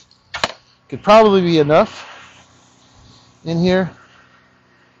compost could probably be enough in here.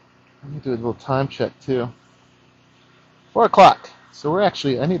 Let me do a little time check too. 4 o'clock. So I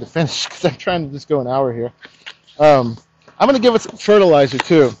need to finish because I'm trying to just go an hour here. I'm going to give it some fertilizer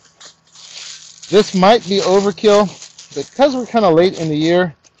too. This might be overkill, but because we're kind of late in the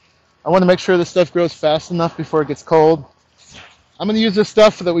year, I want to make sure this stuff grows fast enough before it gets cold. I'm going to use this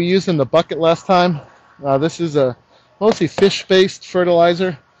stuff that we used in the bucket last time. This is a mostly fish-based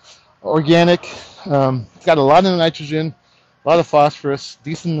fertilizer, organic. It's got a lot of nitrogen, a lot of phosphorus,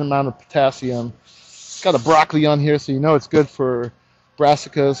 decent amount of potassium. It's got a broccoli on here, so you know it's good for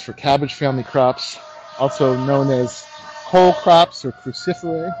brassicas, for cabbage family crops, also known as whole crops or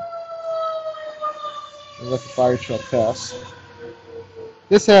cruciferae. I'll let the fire truck pass.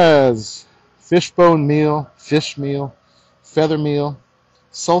 This has fishbone meal, fish meal, feather meal,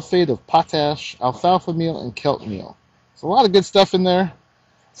 sulfate of potash, alfalfa meal, and kelp meal. There's a lot of good stuff in there.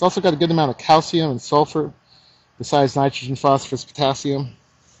 It's also got a good amount of calcium and sulfur, besides nitrogen, phosphorus, potassium.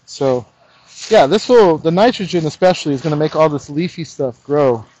 So, yeah, the nitrogen especially is going to make all this leafy stuff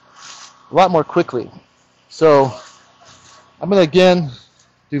grow a lot more quickly. So, I'm going to again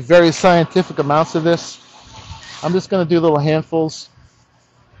do very scientific amounts of this. I'm just going to do little handfuls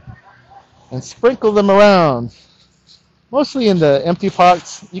and sprinkle them around, mostly in the empty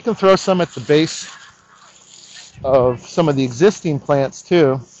pots. You can throw some at the base of some of the existing plants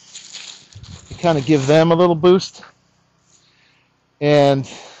too, to kind of give them a little boost. And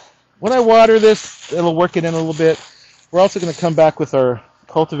when I water this, it'll work it in a little bit. We're also going to come back with our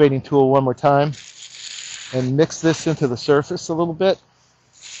cultivating tool one more time and mix this into the surface a little bit.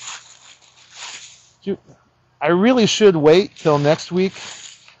 I really should wait till next week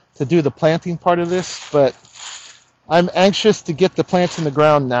to do the planting part of this, but I'm anxious to get the plants in the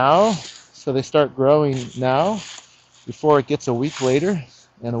ground now so they start growing now before it gets a week later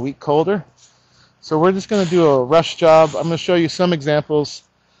and a week colder. So we're just going to do a rush job. I'm going to show you some examples.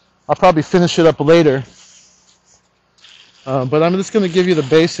 I'll probably finish it up later. But I'm just going to give you the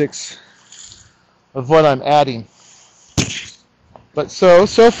basics of what I'm adding. But so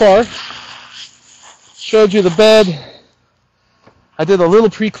far, showed you the bed. I did a little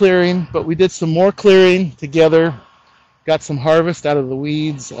pre-clearing, but we did some more clearing together. Got some harvest out of the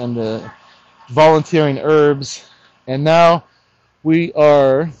weeds and the volunteering herbs. And now we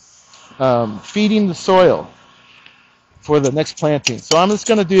are feeding the soil for the next planting. So I'm just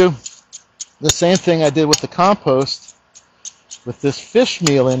going to do the same thing I did with the compost with this fish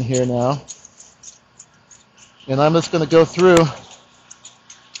meal in here now. And I'm just going to go through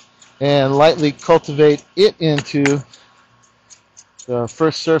and lightly cultivate it into the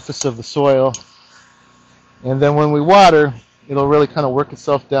first surface of the soil. And then when we water, it'll really kind of work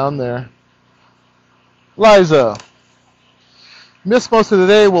itself down there. Liza, missed most of the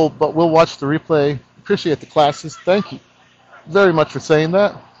day, but we'll watch the replay. Appreciate the classes. Thank you very much for saying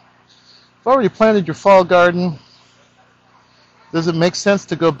that. You've already planted your fall garden. Does it make sense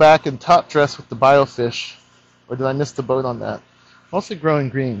to go back and top dress with the biofish? Or did I miss the boat on that? Mostly growing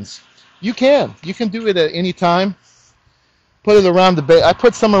greens. You can do it at any time. Put it around the base. I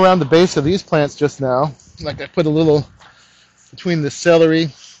put some around the base of these plants just now. Like I put a little between the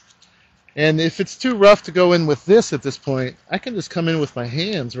celery And if it's too rough to go in with this at this point, I can just come in with my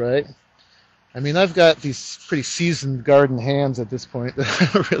hands, right? I mean, I've got these pretty seasoned garden hands at this point that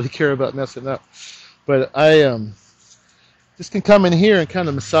I don't really care about messing up. But I just can come in here and kind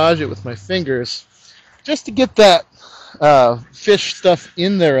of massage it with my fingers just to get that fish stuff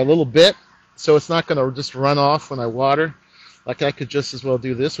in there a little bit, so it's not going to just run off when I water. Like I could just as well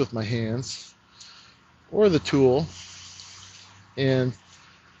do this with my hands or the tool and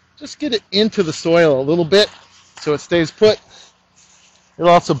just get it into the soil a little bit so it stays put.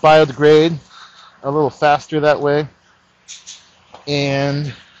 It'll also biodegrade a little faster that way.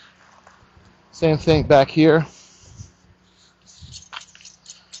 And same thing back here.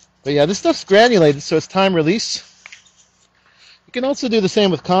 But yeah, this stuff's granulated, so it's time release. You can also do the same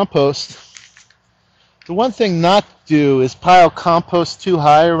with compost. The one thing not to do is pile compost too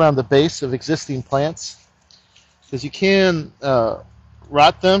high around the base of existing plants, because you can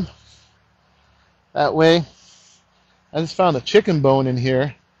rot them that way. I just found a chicken bone in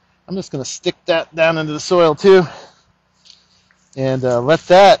here. I'm just going to stick that down into the soil too and let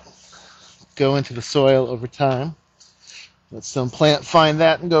that go into the soil over time. Let some plant find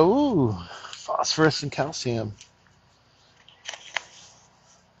that and go, ooh, phosphorus and calcium.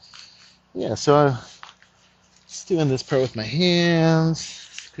 Yeah, so I'm just doing this part with my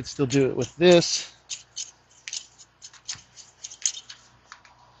hands. Could still do it with this.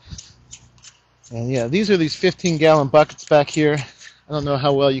 And yeah, these are these 15-gallon buckets back here. I don't know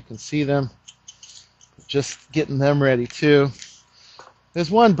how well you can see them. Just getting them ready too. There's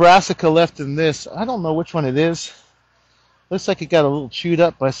one brassica left in this. I don't know which one it is. Looks like it got a little chewed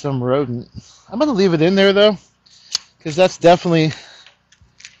up by some rodent. I'm going to leave it in there though, because that's definitely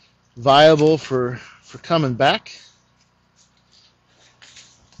viable for coming back.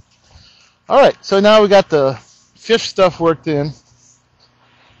 Alright, so now we got the fish stuff worked in.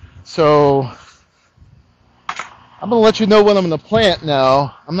 So I'm going to let you know what I'm going to plant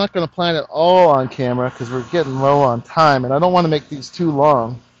now. I'm not going to plant it all on camera because we're getting low on time and I don't want to make these too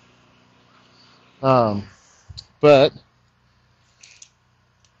long. But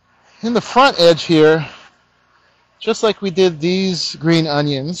in the front edge here, just like we did these green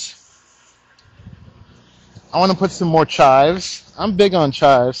onions, I want to put some more chives. I'm big on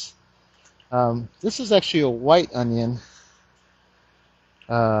chives. This is actually a white onion.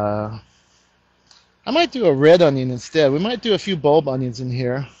 I might do a red onion instead. We might do a few bulb onions in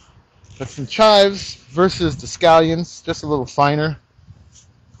here. But some chives versus the scallions, just a little finer.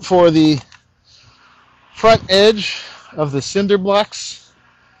 For the front edge of the cinder blocks,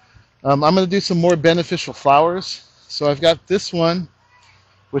 I'm going to do some more beneficial flowers. So I've got this one,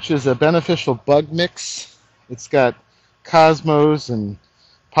 which is a beneficial bug mix. It's got cosmos and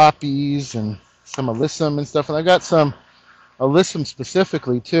poppies and some alyssum and stuff. And I've got some alyssum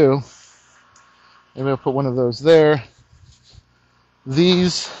specifically too. Maybe I'll put one of those there.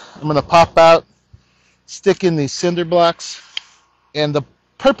 These I'm going to pop out, stick in these cinder blocks. And the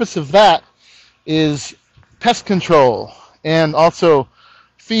purpose of that is pest control and also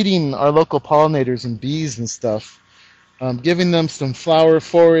feeding our local pollinators and bees and stuff, giving them some flower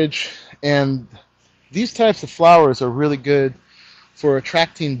forage. And these types of flowers are really good for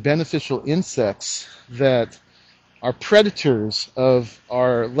attracting beneficial insects that are predators of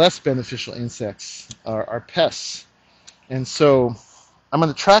our less beneficial insects, our pests. And so I'm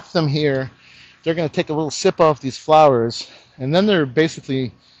going to track them here. They're going to take a little sip off these flowers, and then they're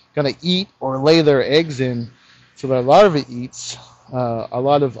basically going to eat or lay their eggs in, so their larvae eats a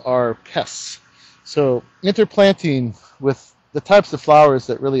lot of our pests. So interplanting with the types of flowers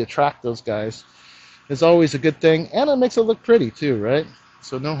that really attract those guys is always a good thing, and it makes it look pretty too, right?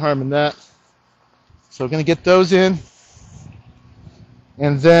 So no harm in that. So we're going to get those in,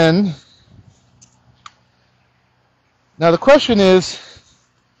 and then now the question is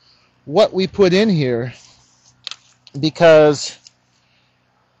what we put in here, because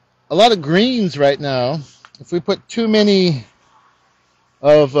a lot of greens right now, if we put too many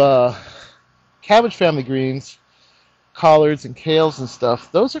of cabbage family greens, collards and kales and stuff,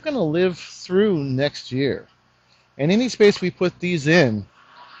 those are going to live through next year. And any space we put these in,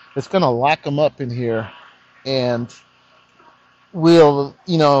 it's going to lock them up in here, and we'll,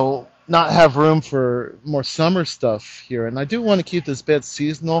 not have room for more summer stuff here. And I do want to keep this bed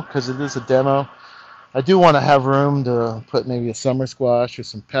seasonal because it is a demo. I do want to have room to put maybe a summer squash or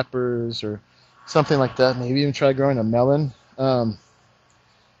some peppers or something like that. Maybe even try growing a melon,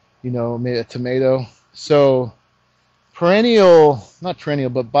 maybe a tomato. So not perennial,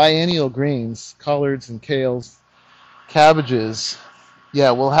 but biennial greens, collards and kales, cabbages,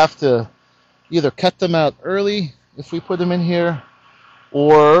 yeah, we'll have to either cut them out early if we put them in here,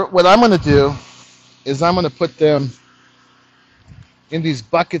 Or what I'm going to do is I'm going to put them in these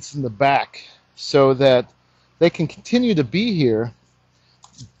buckets in the back so that they can continue to be here,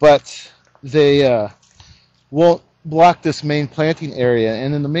 but they won't block this main planting area.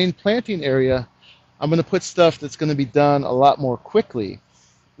 And in the main planting area, I'm going to put stuff that's going to be done a lot more quickly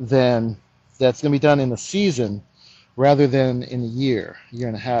than that's going to be done in a season rather than in a year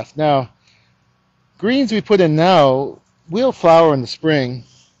and a half. Now, greens we put in now will flower in the spring,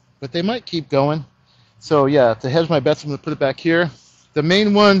 but they might keep going. So yeah, to hedge my bets, I'm going to put it back here. The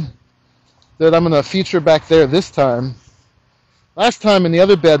main one that I'm going to feature back there this time, last time in the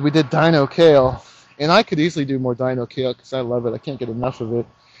other bed we did dino kale, and I could easily do more dino kale because I love it. I can't get enough of it.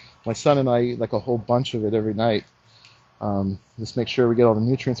 My son and I eat like a whole bunch of it every night. Just make sure we get all the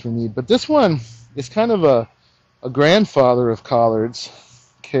nutrients we need. But this one is kind of a grandfather of collards,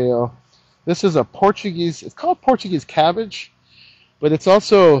 kale. This is a Portuguese, it's called Portuguese cabbage, but it's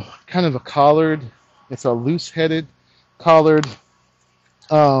also kind of a collard. It's a loose-headed collard.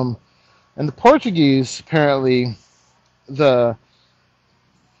 And the Portuguese, apparently, the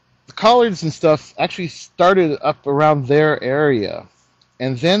collards and stuff actually started up around their area.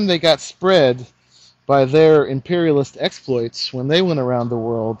 And then they got spread by their imperialist exploits when they went around the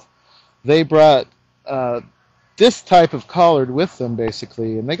world. They brought this type of collard with them,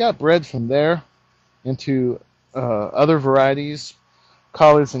 basically, and they got bred from there into other varieties,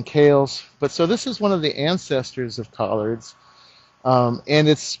 collards and kales. But so this is one of the ancestors of collards, and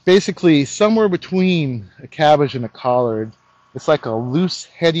it's basically somewhere between a cabbage and a collard. It's like a loose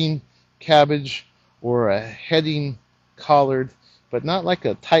heading cabbage or a heading collard, but not like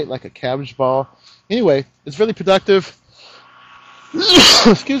a tight like a cabbage ball. Anyway, it's really productive.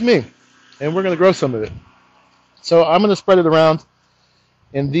 Excuse me. And we're going to grow some of it. So I'm going to spread it around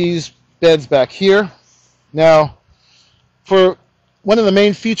in these beds back here. Now, for one of the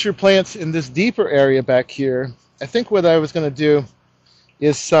main feature plants in this deeper area back here, I think what I was going to do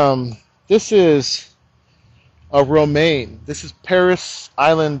is this is a romaine. This is Paris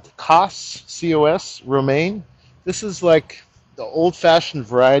Island Cos, C-O-S, romaine. This is like the old-fashioned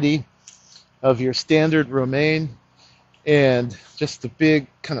variety of your standard romaine, and just the big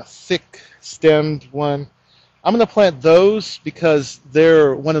kind of thick stemmed one. I'm going to plant those because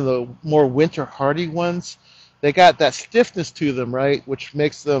they're one of the more winter hardy ones. They got that stiffness to them, right, which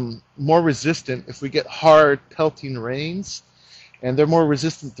makes them more resistant if we get hard pelting rains, and they're more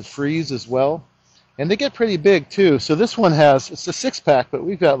resistant to freeze as well. And they get pretty big too. So this one it's a 6-pack, but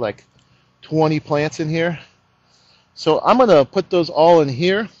we've got like 20 plants in here. So I'm going to put those all in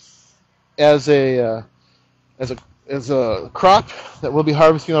here as a crop that we'll be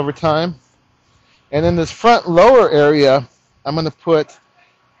harvesting over time. And in this front lower area, I'm going to put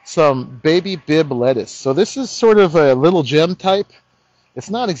some baby bib lettuce. So this is sort of a little gem type. It's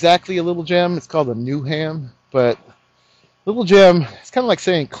not exactly a little gem. It's called a new ham, but little gem, it's kind of like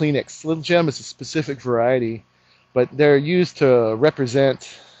saying Kleenex. Little gem is a specific variety, but they're used to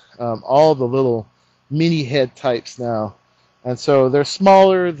represent all the little mini head types now. And so they're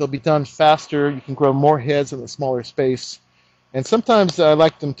smaller, they'll be done faster, you can grow more heads in a smaller space. And sometimes I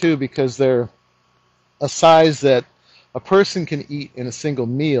like them too because they're a size that a person can eat in a single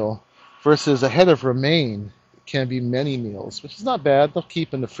meal versus a head of romaine can be many meals, which is not bad. They'll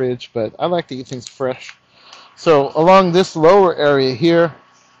keep in the fridge, but I like to eat things fresh. So along this lower area here,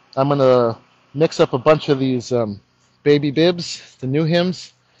 I'm going to mix up a bunch of these baby bibs, the new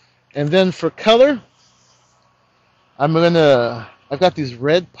hymns. And then for color, I've got these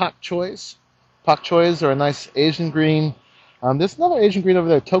red pak choys. Pak choys are a nice Asian green. There's another Asian green over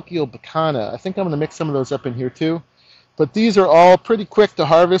there, Tokyo Bacana. I think I'm going to mix some of those up in here too. But these are all pretty quick to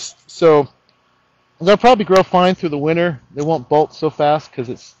harvest, so they'll probably grow fine through the winter. They won't bolt so fast because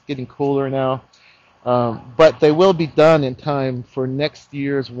it's getting cooler now. But they will be done in time for next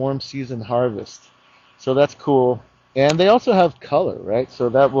year's warm season harvest. So that's cool. And they also have color, right? So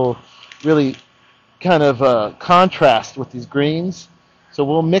that will really kind of contrast with these greens. So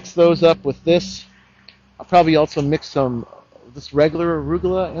we'll mix those up with this. I'll probably also mix some this regular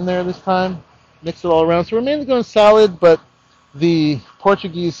arugula in there this time. Mix it all around. So we're mainly going salad, but the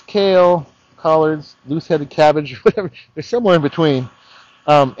Portuguese kale, collards, loose-headed cabbage, whatever, they're somewhere in between.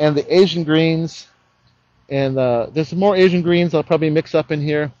 And the Asian greens, and there's some more Asian greens I'll probably mix up in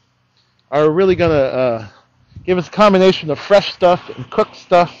here, are really going to give us a combination of fresh stuff and cooked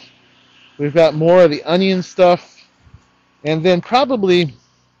stuff. We've got more of the onion stuff, and then probably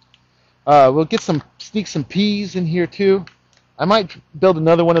we'll sneak some peas in here too. I might build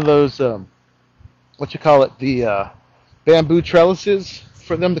another one of those, the bamboo trellises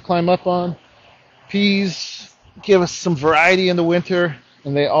for them to climb up on. Peas, give us some variety in the winter,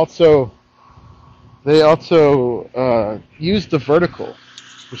 and they also use the vertical,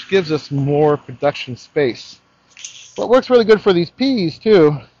 which gives us more production space. What works really good for these peas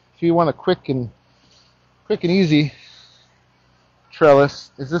too, if you want a quick and easy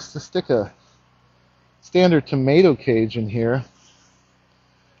trellis, is just to stick a standard tomato cage in here,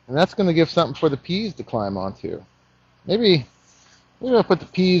 and that's going to give something for the peas to climb onto. Maybe I'll put the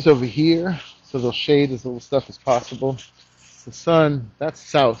peas over here so they'll shade as little stuff as possible. The sun, that's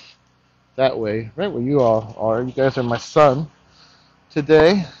south, that way, right where you all are. You guys are my sun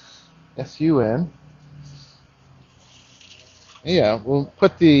today, S-U-N. Yeah, we'll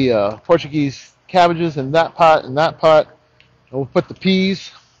put the Portuguese cabbages in that pot, and we'll put the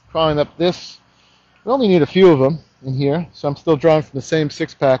peas crawling up this. We only need a few of them in here, so I'm still drawing from the same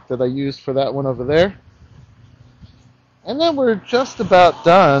 6-pack that I used for that one over there. And then we're just about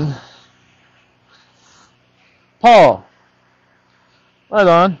done. Paul, right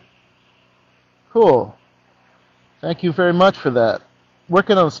on. Cool. Thank you very much for that.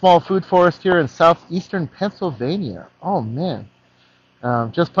 Working on a small food forest here in southeastern Pennsylvania. Oh, man.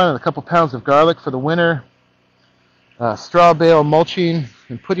 Just planted a couple pounds of garlic for the winter. Straw bale mulching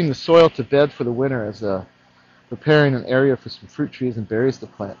and putting the soil to bed for the winter as preparing an area for some fruit trees and berries to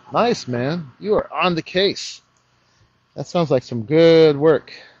plant. Nice, man. You are on the case. That sounds like some good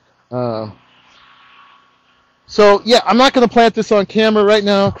work. So, yeah, I'm not going to plant this on camera right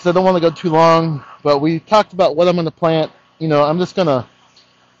now because I don't want to go too long. But we talked about what I'm going to plant. You know, I'm just going to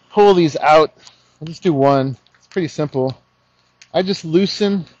pull these out. I'll just do one. It's pretty simple. I just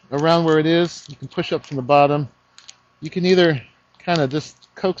loosen around where it is. You can push up from the bottom. You can either kind of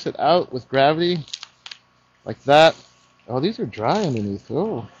just coax it out with gravity like that. Oh, these are dry underneath.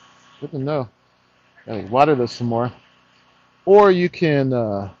 Oh, good to know. Gotta water those some more. Or you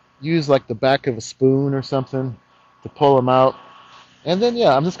can use like the back of a spoon or something to pull them out. And then,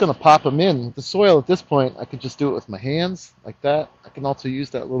 yeah, I'm just going to pop them in. The soil at this point, I could just do it with my hands like that. I can also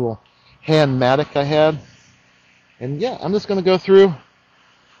use that little hand mattock I had. And yeah, I'm just going to go through,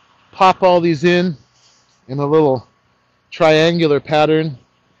 pop all these in a little triangular pattern,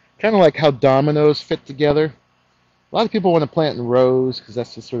 kind of like how dominoes fit together. A lot of people want to plant in rows because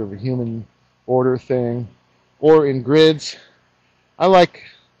that's just sort of a human order thing, or in grids. I like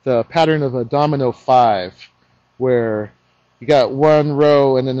the pattern of a domino 5, where you got one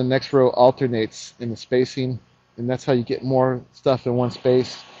row and then the next row alternates in the spacing, and that's how you get more stuff in one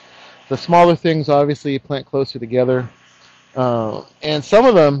space. The smaller things, obviously, you plant closer together. And some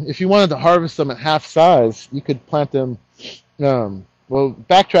of them, if you wanted to harvest them at half size, you could plant them. Well,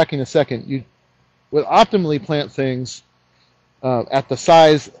 backtracking a second, you would optimally plant things at the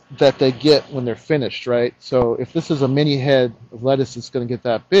size that they get when they're finished, right? So if this is a mini head of lettuce that's going to get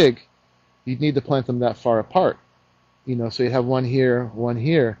that big, you'd need to plant them that far apart. You know, so you have one here, one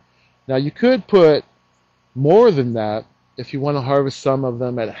here. Now you could put more than that if you want to harvest some of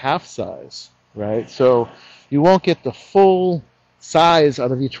them at half size, right? So you won't get the full size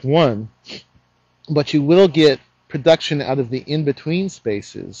out of each one, but you will get production out of the in-between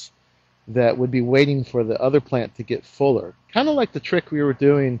spaces that would be waiting for the other plant to get fuller. Kind of like the trick we were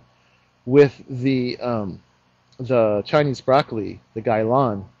doing with the Chinese broccoli, the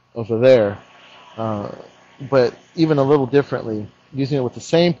gailan over there, but even a little differently, using it with the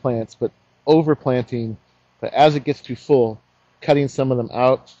same plants, but overplanting, but as it gets too full, cutting some of them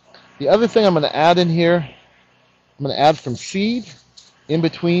out. The other thing I'm going to add in here, I'm going to add some seed in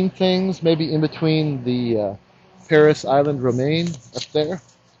between things, maybe in between the Paris Island romaine up there.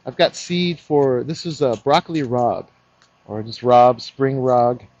 I've got seed for, this is a broccoli raab, or just raab, spring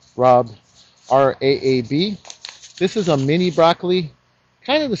raab, R-A-A-B. This is a mini broccoli,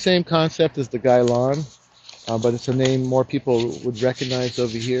 kind of the same concept as the gailan, but it's a name more people would recognize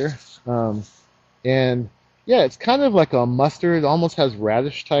over here. And yeah, it's kind of like a mustard, almost has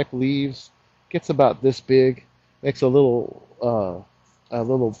radish-type leaves, gets about this big, makes a little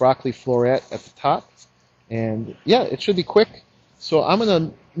broccoli floret at the top. And yeah, it should be quick. So I'm going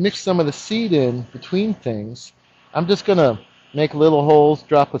to mix some of the seed in between things. I'm just going to make little holes,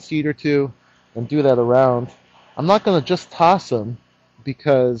 drop a seed or two, and do that around. I'm not going to just toss them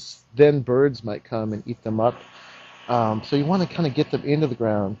because then birds might come and eat them up. So you want to kind of get them into the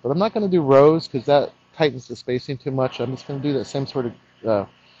ground. But I'm not going to do rows because that tightens the spacing too much. I'm just going to do that same sort of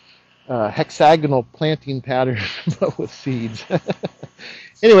hexagonal planting pattern but with seeds.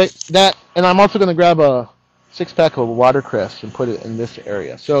 Anyway, that, and I'm also going to grab a 6-pack of watercress and put it in this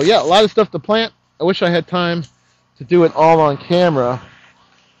area. So yeah, a lot of stuff to plant. I wish I had time to do it all on camera,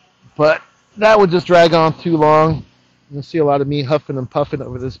 but that would just drag on too long. You'll see a lot of me huffing and puffing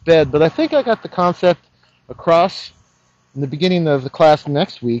over this bed, but I think I got the concept across. In the beginning of the class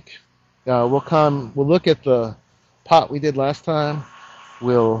next week, we'll look at the pot we did last time.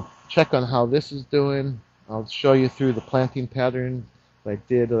 We'll check on how this is doing. I'll show you through the planting pattern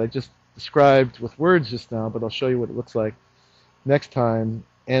that I just described with words just now, but I'll show you what it looks like next time.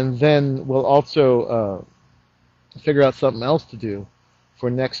 And then we'll also figure out something else to do for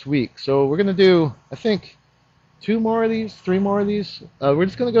next week. So we're going to do, I think, 2 more of these, 3 more of these. We're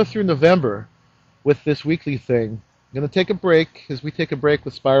just going to go through November with this weekly thing. I'm going to take a break, because we take a break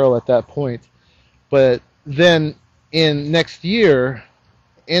with Spiral at that point. But then in next year,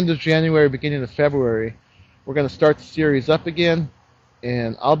 end of January, beginning of February, we're going to start the series up again.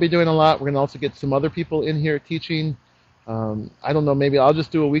 And I'll be doing a lot. We're going to also get some other people in here teaching. I don't know, maybe I'll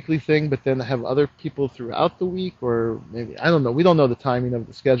just do a weekly thing, but then have other people throughout the week, or maybe, I don't know. We don't know the timing of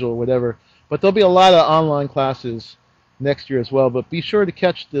the schedule or whatever. But there'll be a lot of online classes next year as well. But be sure to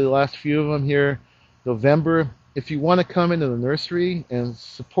catch the last few of them here, November. If you want to come into the nursery and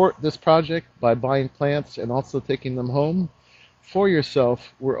support this project by buying plants and also taking them home for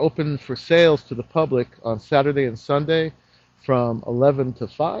yourself, we're open for sales to the public on Saturday and Sunday from 10 to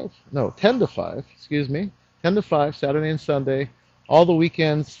 5, excuse me. 10 to 5, Saturday and Sunday, all the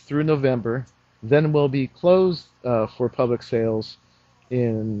weekends through November. Then we'll be closed for public sales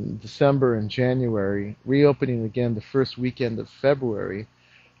in December and January, reopening again the first weekend of February.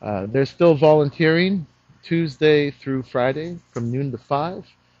 There's still volunteering Tuesday through Friday from noon to 5.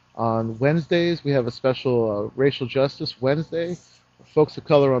 On Wednesdays, we have a special Racial Justice Wednesday, folks of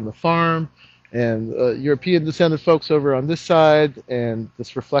color on the farm, and European descended folks over on this side, and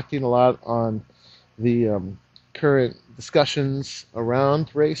it's reflecting a lot on the current discussions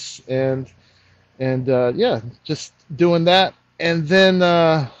around race, and yeah, just doing that. And then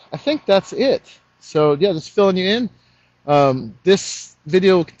I think that's it. So yeah, just filling you in. This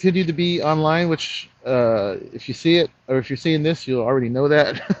video will continue to be online, which if you see it, or if you're seeing this, you'll already know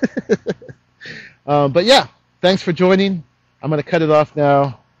that. But yeah, thanks for joining. I'm going to cut it off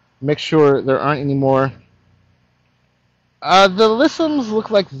now. Make sure there aren't any more. The lissums look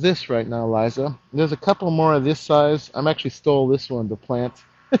like this right now, Liza. There's a couple more of this size. I'm actually stole this one to plant.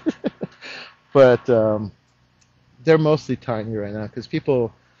 But they're mostly tiny right now because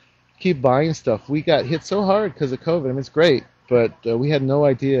people keep buying stuff. We got hit so hard because of COVID. I mean, it's great, but we had no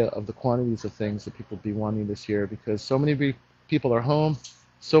idea of the quantities of things that people would be wanting this year because so many people are home,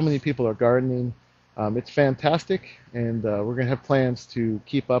 so many people are gardening. It's fantastic, and we're going to have plans to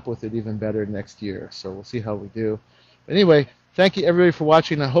keep up with it even better next year. So we'll see how we do. But anyway, thank you everybody for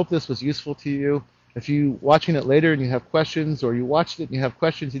watching. I hope this was useful to you. If you watching it later and you have questions, or you watched it and you have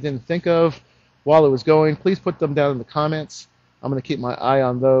questions you didn't think of while it was going, please put them down in the comments. I'm going to keep my eye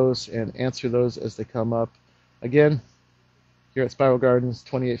on those and answer those as they come up. Again, here at Spiral Gardens,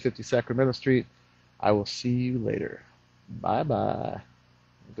 2850 Sacramento Street. I will see you later. Bye-bye.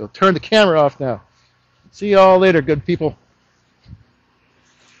 Go turn the camera off now. See you all later, good people.